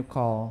when you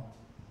call?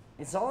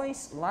 It's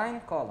always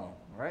line column,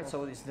 right?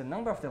 So it's the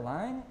number of the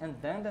line and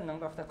then the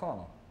number of the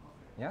column.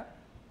 Yeah?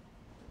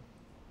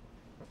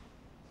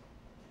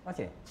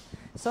 Okay.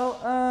 So,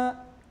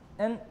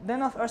 and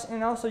then of course,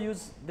 and also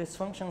use this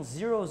function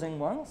zeros and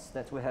ones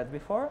that we had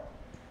before,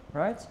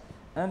 right?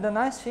 And the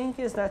nice thing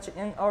is that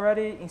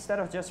already, instead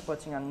of just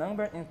putting a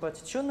number, you put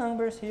 2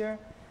 numbers here,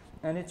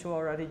 and it will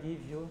already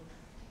give you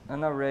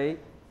an array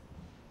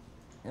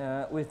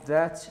with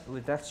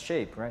that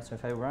shape, right? So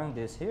if I run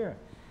this here,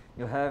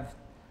 you have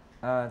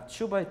a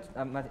 2 by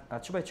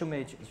 2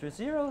 matrix with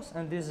zeros,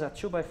 and this is a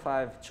 2 by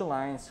 5, 2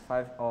 lines,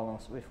 5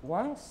 columns with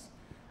ones,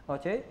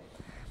 okay?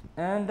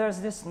 And there's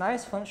this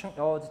nice function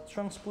called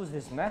transpose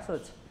this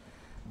method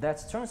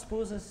that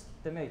transposes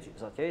the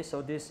matrix, okay?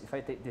 So this, if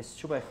I take this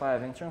 2 by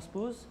 5 and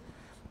transpose,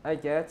 I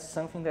get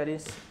something that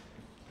is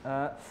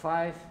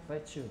 5 by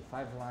 2,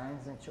 5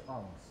 lines and 2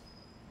 columns.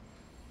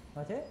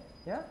 Okay,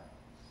 yeah?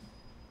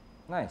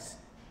 Nice.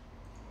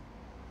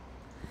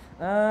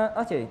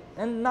 Okay,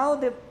 and now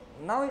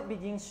it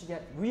begins to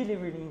get really,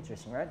 really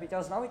interesting, right?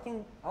 Because now we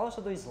can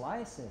also do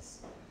slices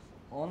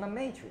on a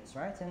matrix,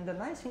 right? And the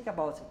nice thing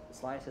about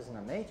slices on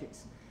a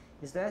matrix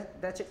is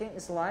that you can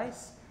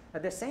slice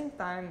at the same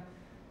time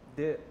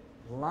the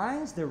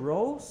lines, the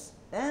rows,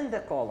 and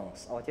the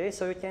columns. Okay,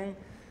 so you can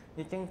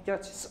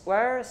cut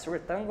squares,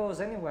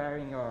 rectangles anywhere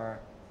in your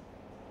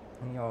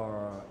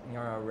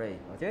array.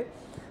 Okay,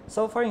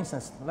 so for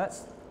instance,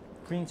 let's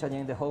print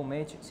again the whole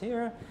matrix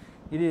here.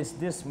 It is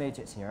this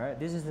matrix here. Right?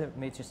 This is the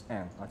matrix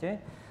M. Okay,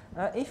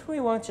 if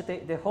we want to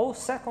take the whole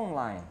second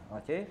line,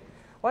 okay,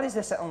 what is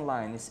the second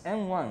line? It's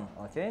M1.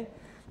 Okay,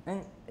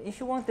 and if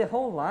you want the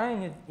whole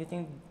line,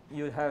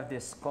 you have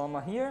this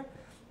comma here,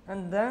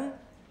 and then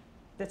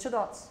the 2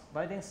 dots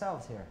by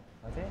themselves here,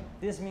 okay?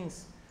 This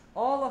means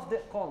all of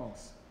the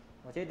columns,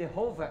 okay? The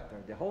whole vector,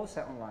 the whole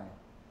second line,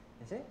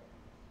 you see?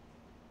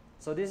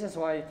 So this is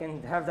why you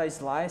can have that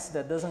slice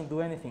that doesn't do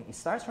anything. It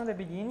starts from the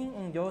beginning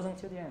and goes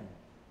until the end,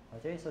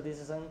 okay? So this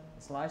is a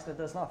slice that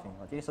does nothing,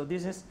 okay? So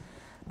this is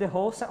the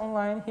whole second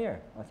line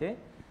here, okay?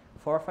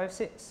 4, 5,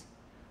 6,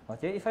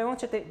 okay? If I want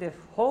to take the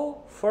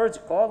whole third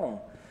column,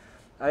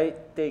 I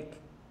take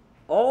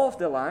all of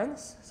the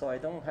lines, so I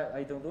don't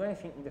do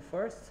anything in the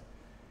first,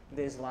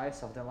 the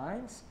slice of the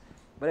lines,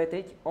 but I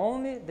take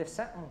only the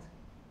second,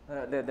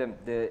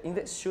 the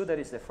index 2 that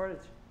is the third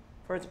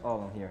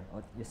column here.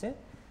 You see?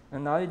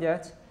 And now you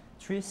get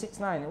 3, 6,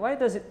 9. Why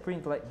does it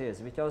print like this?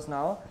 Because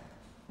now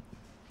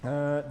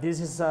this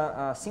is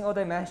a single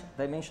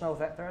dimensional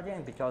vector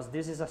again, because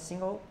this is a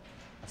single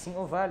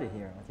value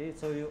here. Okay,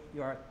 so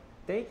you are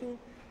taking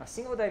a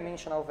single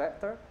dimensional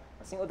vector,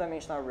 a single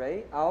dimensional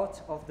array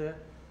out of the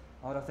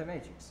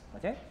matrix.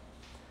 Okay.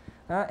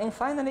 And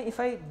finally, if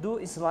I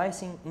do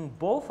slicing in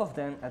both of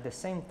them at the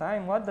same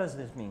time, what does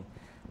this mean?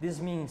 This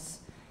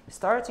means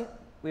starting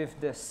with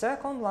the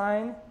second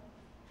line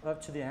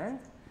up to the end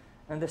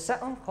and the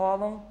second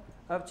column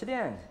up to the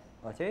end.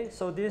 Okay,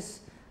 so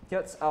this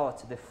cuts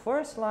out the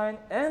first line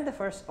and the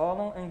first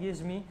column and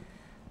gives me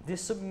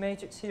this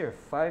submatrix here,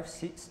 5,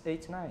 6,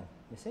 8, 9.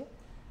 You see?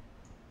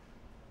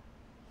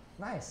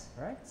 Nice,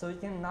 right? So you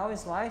can now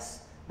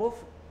slice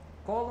both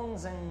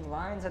columns and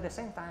lines at the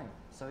same time.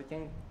 So you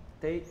can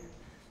take,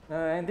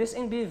 and this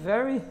can be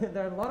very,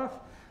 there are a lot of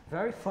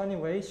very funny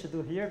ways to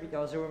do here,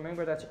 because you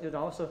remember that you'd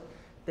also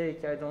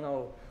take, I don't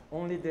know,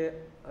 only the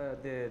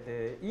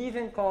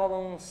even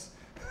columns.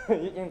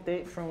 You can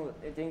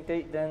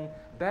take them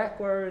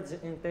backwards.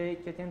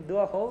 You can do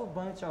a whole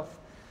bunch of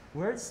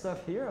weird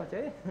stuff here.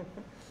 Okay.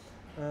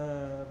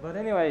 But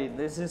anyway,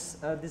 this is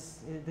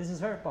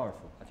very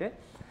powerful. Okay.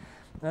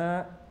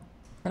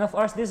 And of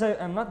course,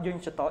 I'm not going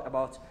to talk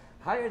about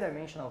higher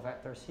dimensional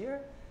vectors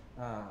here,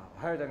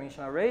 higher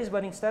dimensional arrays,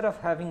 but instead of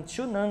having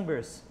 2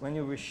 numbers when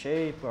you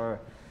reshape, or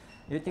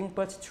you can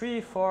put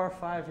 3, 4,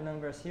 5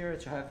 numbers here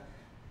to have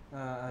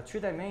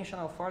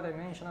 3-dimensional,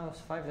 4-dimensional,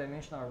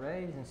 5-dimensional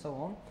arrays, and so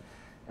on.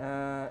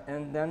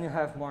 And then you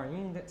have more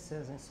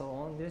indexes and so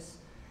on. This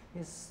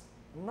is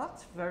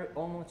not very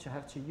common to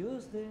have to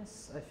use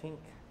this, I think.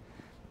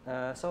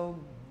 So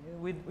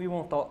we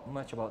won't talk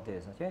much about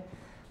this, okay?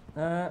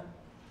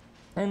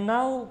 And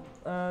now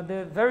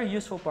the very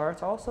useful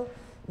part also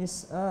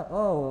is,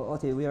 oh,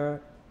 okay, we are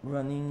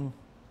running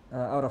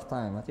out of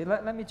time. Okay,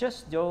 let me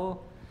just go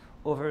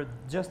over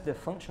just the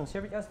functions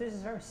here, because this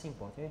is very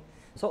simple, okay?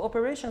 So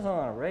operations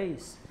on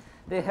arrays,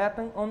 they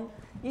happen on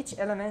each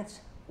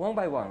element one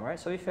by one, right?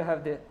 So if you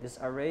have this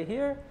array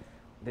here,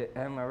 the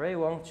M array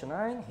 1 to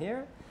 9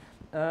 here,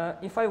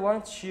 if I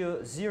want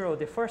to 0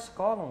 the first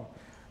column,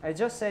 I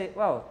just say,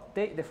 well,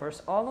 take the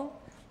first column,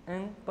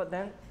 but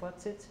then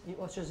put it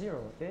equals to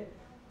 0, okay?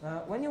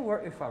 When you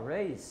work with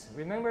arrays,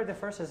 remember the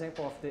first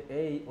example of the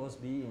A equals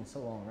B and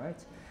so on, right?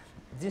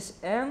 This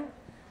M,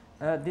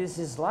 this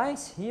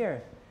slice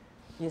here,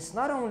 is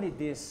not only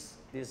this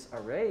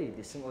array,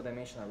 the single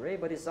dimensional array,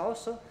 but it's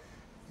also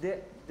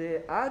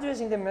the address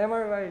in the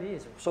memory where it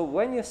is. So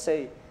when you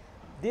say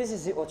this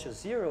is equal to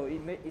 0,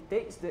 it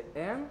takes the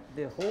M,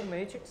 the whole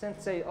matrix, and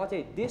say,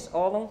 okay, this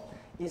column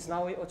is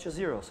now equal to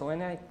 0. So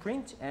when I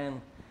print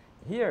M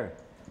here,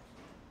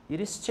 it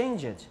is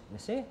changed, you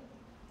see?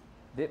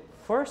 The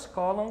first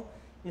column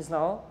is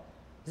now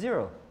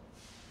 0.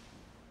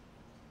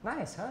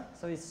 Nice, huh?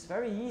 So it's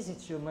very easy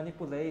to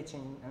manipulate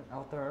and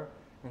alter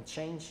and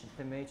change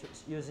the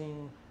matrix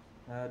using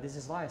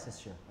these slices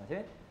too,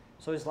 okay?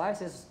 So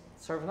slices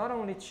serve not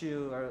only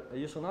are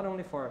useful not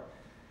only for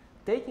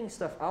taking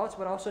stuff out,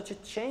 but also to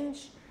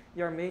change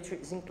your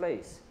matrix in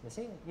place. You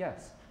see?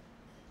 Yes.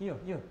 You.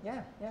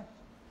 Yeah.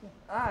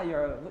 Ah,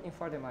 you're looking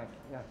for the mic.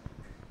 Yeah.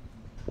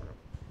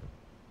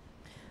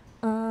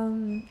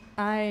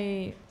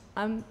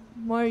 I'm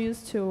more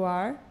used to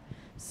R,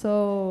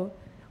 so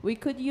we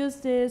could use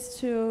this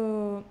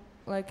to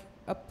like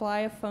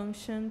apply a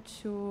function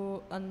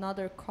to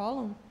another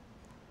column.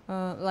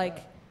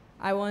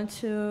 I want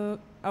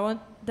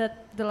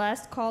that the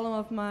last column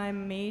of my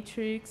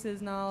matrix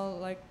is now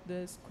like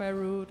the square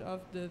root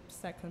of the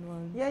second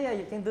one. Yeah,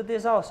 you can do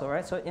this also,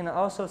 right? So you can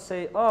also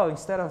say, oh,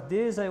 instead of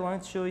this, I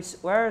want to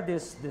square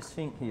this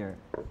thing here,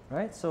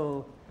 right?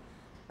 So,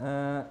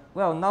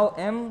 well, now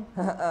M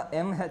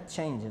had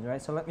changed,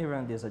 right? So let me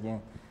run this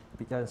again,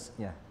 because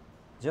yeah,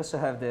 just to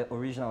have the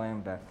original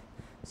M back.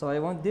 So I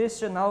want this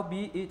to now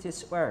be it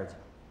squared,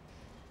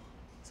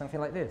 something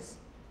like this.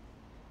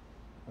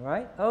 All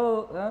right?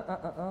 Oh,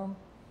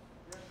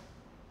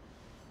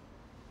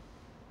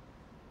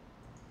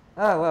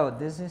 well,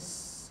 this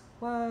is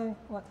why.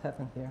 What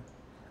happened here?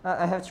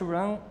 I have to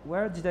run.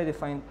 Where did I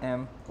define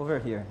M? Over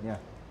here. Yeah.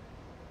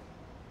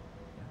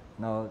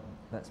 Now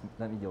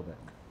let me go back.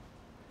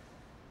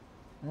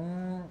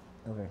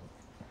 Over here.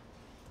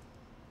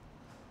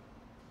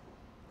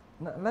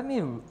 Now, let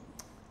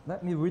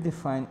me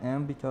redefine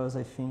M, because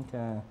I think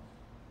M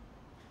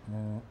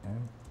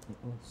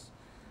equals.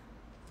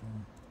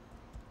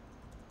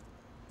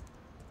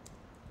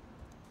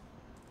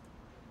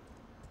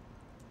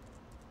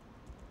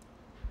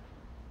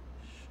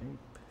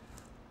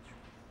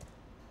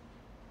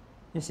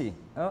 You see,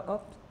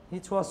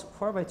 it was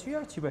 4 by 3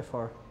 or 2 by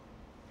 4?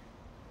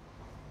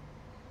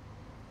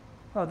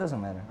 Oh, it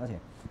doesn't matter. Okay.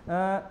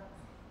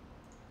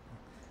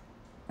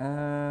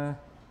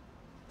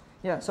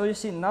 Yeah, so you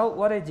see, now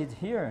what I did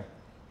here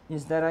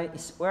is that I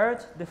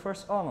squared the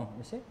first column.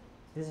 You see?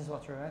 This is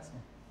what you're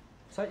asking.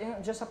 So you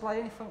just apply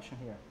any function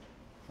here.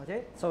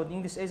 Okay? So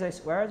in this case, I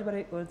squared, but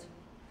I could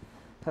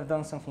have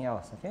done something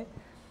else. Okay?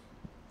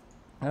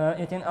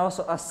 You can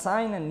also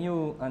assign a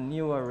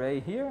new array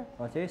here.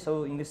 Okay,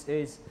 so in this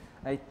case,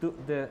 I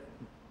took the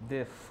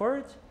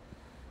third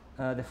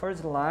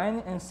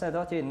line and said,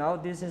 okay, now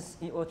this is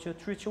equal to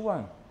 3 to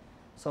 1.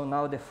 So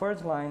now the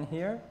third line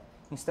here,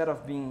 instead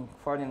of being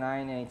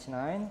 49,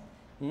 89,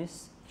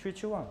 is 3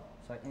 to 1.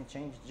 So I can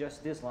change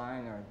just this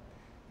line, or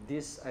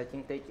this. I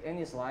can take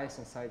any slice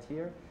inside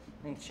here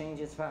and change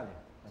its value.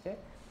 Okay.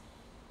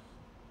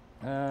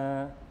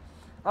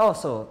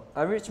 Also,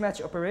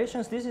 arithmetic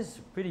operations, this is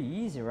pretty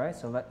easy, right?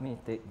 So let me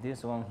take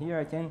this one here.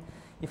 I can,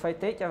 if I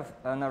take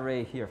an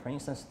array here, for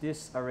instance,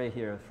 this array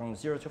here from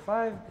 0 to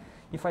 5,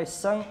 if I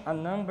sum a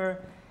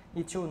number,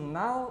 it will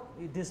now,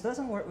 this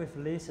doesn't work with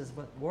lists,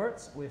 but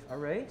works with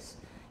arrays.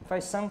 If I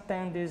sum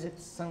 10 digits, it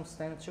sums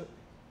 10 to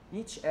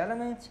each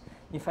element.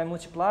 If I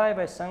multiply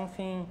by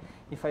something,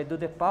 if I do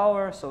the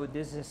power, so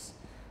this is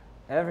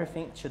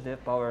everything to the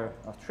power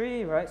of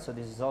 3, right? So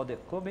this is all the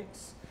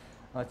cubics,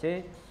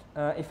 okay?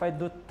 If I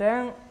do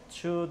 10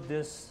 to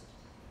this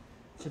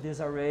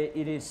array,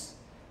 it is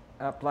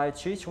applied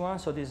to each one.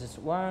 So this is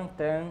 1,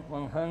 10,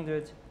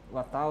 100,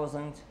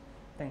 1,000,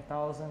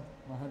 10,000,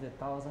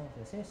 100,000,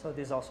 you see? So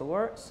this also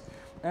works.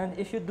 And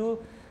if you do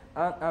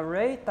an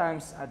array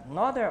times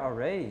another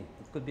array,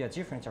 it could be a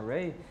different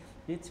array,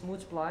 it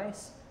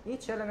multiplies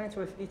each element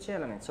with each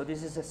element. So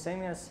this is the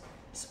same as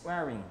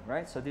squaring,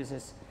 right? So this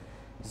is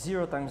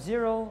 0 times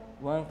 0,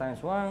 1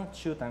 times 1,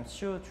 2 times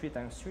 2, 3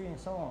 times 3, and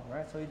so on,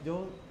 right? So it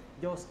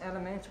goes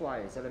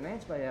element-wise,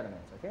 element by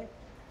element, okay?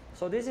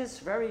 So this is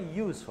very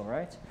useful,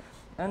 right?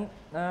 And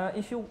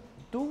if you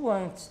do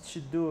want to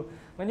do,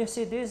 when you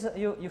see this,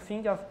 you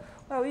think of,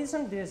 well,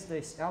 isn't this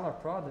the scalar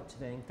product,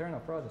 the internal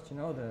product, you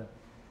know,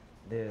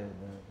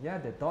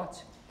 the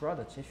dot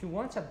product. If you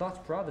want a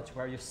dot product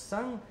where you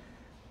sum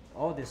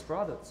all these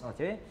products,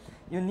 okay,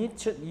 you need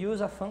to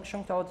use a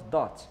function called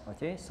dot,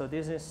 okay? So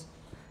this is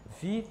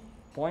v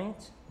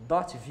point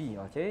dot v,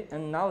 okay?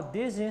 And now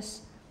this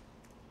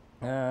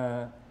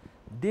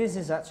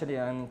is actually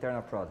an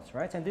internal product,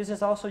 right? And this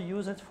is also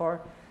used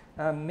for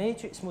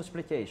matrix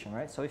multiplication,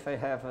 right? So if I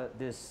have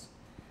this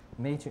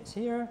matrix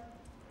here,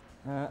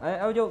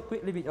 I'll go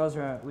quickly because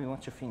we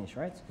want to finish,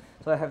 right?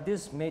 So I have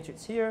this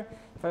matrix here.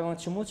 If I want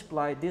to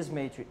multiply this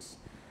matrix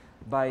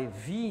by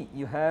v,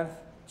 you have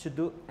to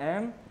do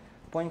m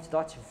point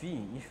dot v.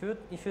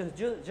 If you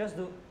just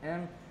do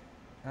m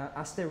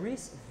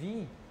asterisk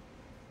v,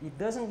 it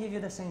doesn't give you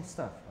the same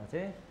stuff,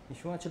 okay?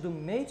 If you want to do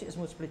matrix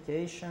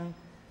multiplication,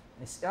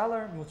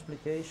 scalar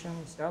multiplication,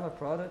 scalar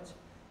product,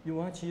 you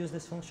want to use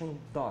this function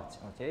dot,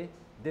 okay?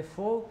 The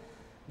full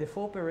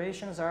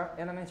operations are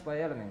element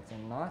by element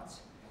and not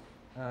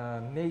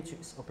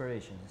matrix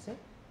operations, you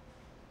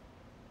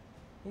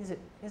see?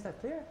 Is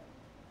that clear?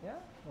 Yeah?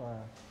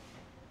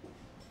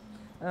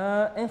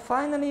 And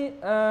finally,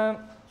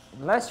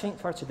 last thing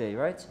for today,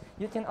 right?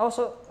 You can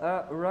also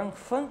run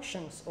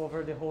functions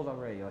over the whole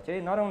array, okay?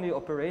 Not only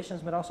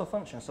operations, but also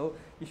functions. So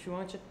if you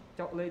want to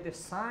calculate the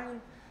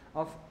sign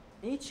of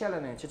each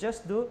element, you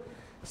just do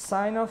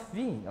sign of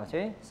v,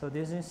 okay? So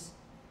this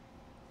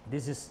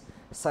is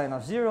sign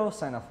of 0,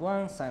 sign of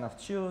 1, sign of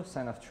 2,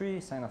 sign of 3,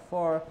 sign of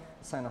 4,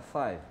 sign of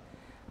 5.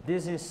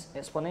 This is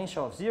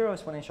exponential of 0,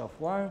 exponential of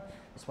 1,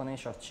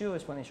 exponential of 2,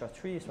 exponential of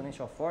 3,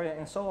 exponential of 4,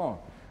 and so on,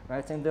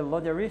 right? And the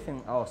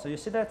logarithm also. You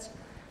see that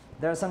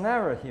there's an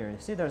error here. You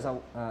see there's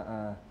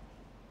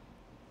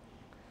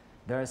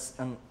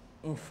an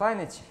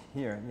infinity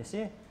here. You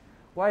see?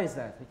 Why is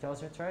that?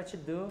 Because you try to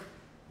do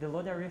the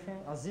logarithm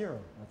of 0,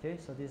 okay?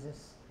 So this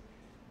is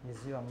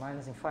you a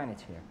minus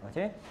infinity here,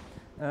 okay?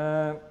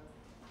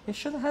 It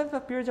should have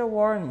appeared a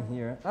warning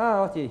here.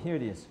 Ah, okay, here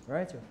it is,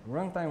 right?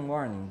 Runtime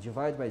warning,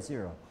 divide by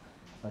 0,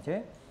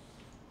 okay?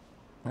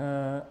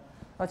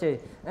 Okay,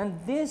 and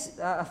this,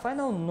 a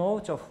final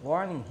note of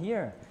warning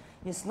here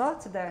is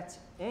not that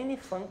any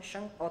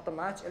function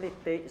automatically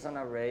takes an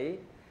array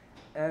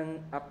and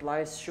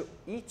applies to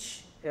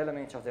each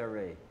element of the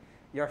array.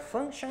 Your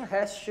function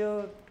has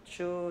to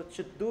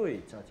do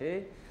it,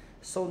 okay?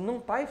 So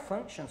NumPy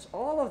functions,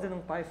 all of the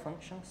NumPy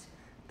functions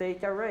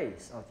take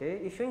arrays, okay?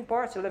 If you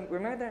import,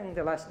 remember in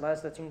the last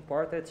class that you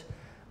imported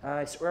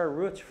square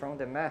root from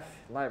the math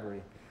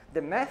library.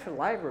 The math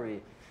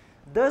library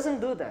doesn't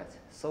do that.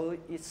 So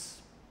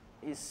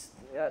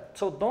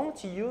so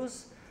don't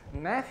use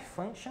math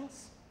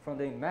functions from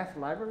the math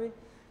library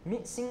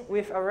mixing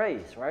with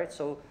arrays, right?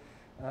 So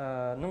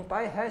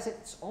NumPy has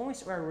its own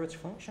square root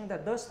function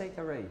that does take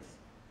arrays,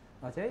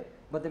 okay?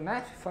 But the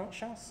math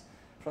functions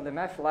from the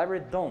math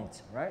library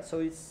don't, right?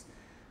 So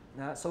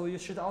so you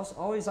should also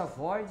always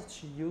avoid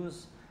to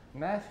use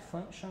math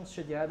functions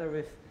together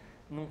with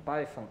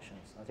NumPy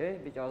functions, okay?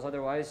 Because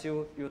otherwise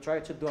you try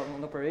to do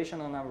an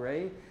operation on an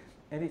array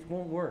and it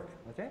won't work,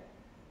 okay?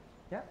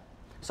 Yeah.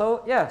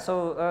 So yeah,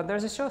 so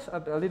there's just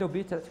a little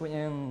bit that we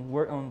can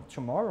work on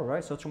tomorrow,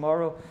 right? So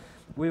tomorrow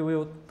we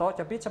will talk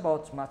a bit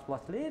about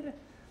Matplotlib,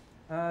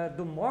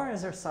 do more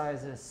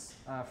exercises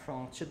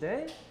from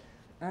today,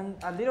 and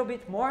a little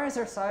bit more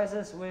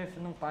exercises with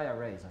NumPy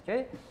arrays,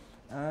 okay?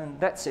 And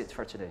that's it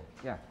for today,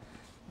 yeah.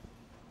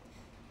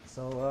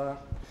 So,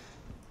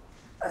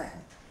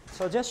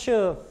 so just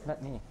to,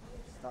 let me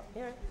stop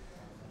here.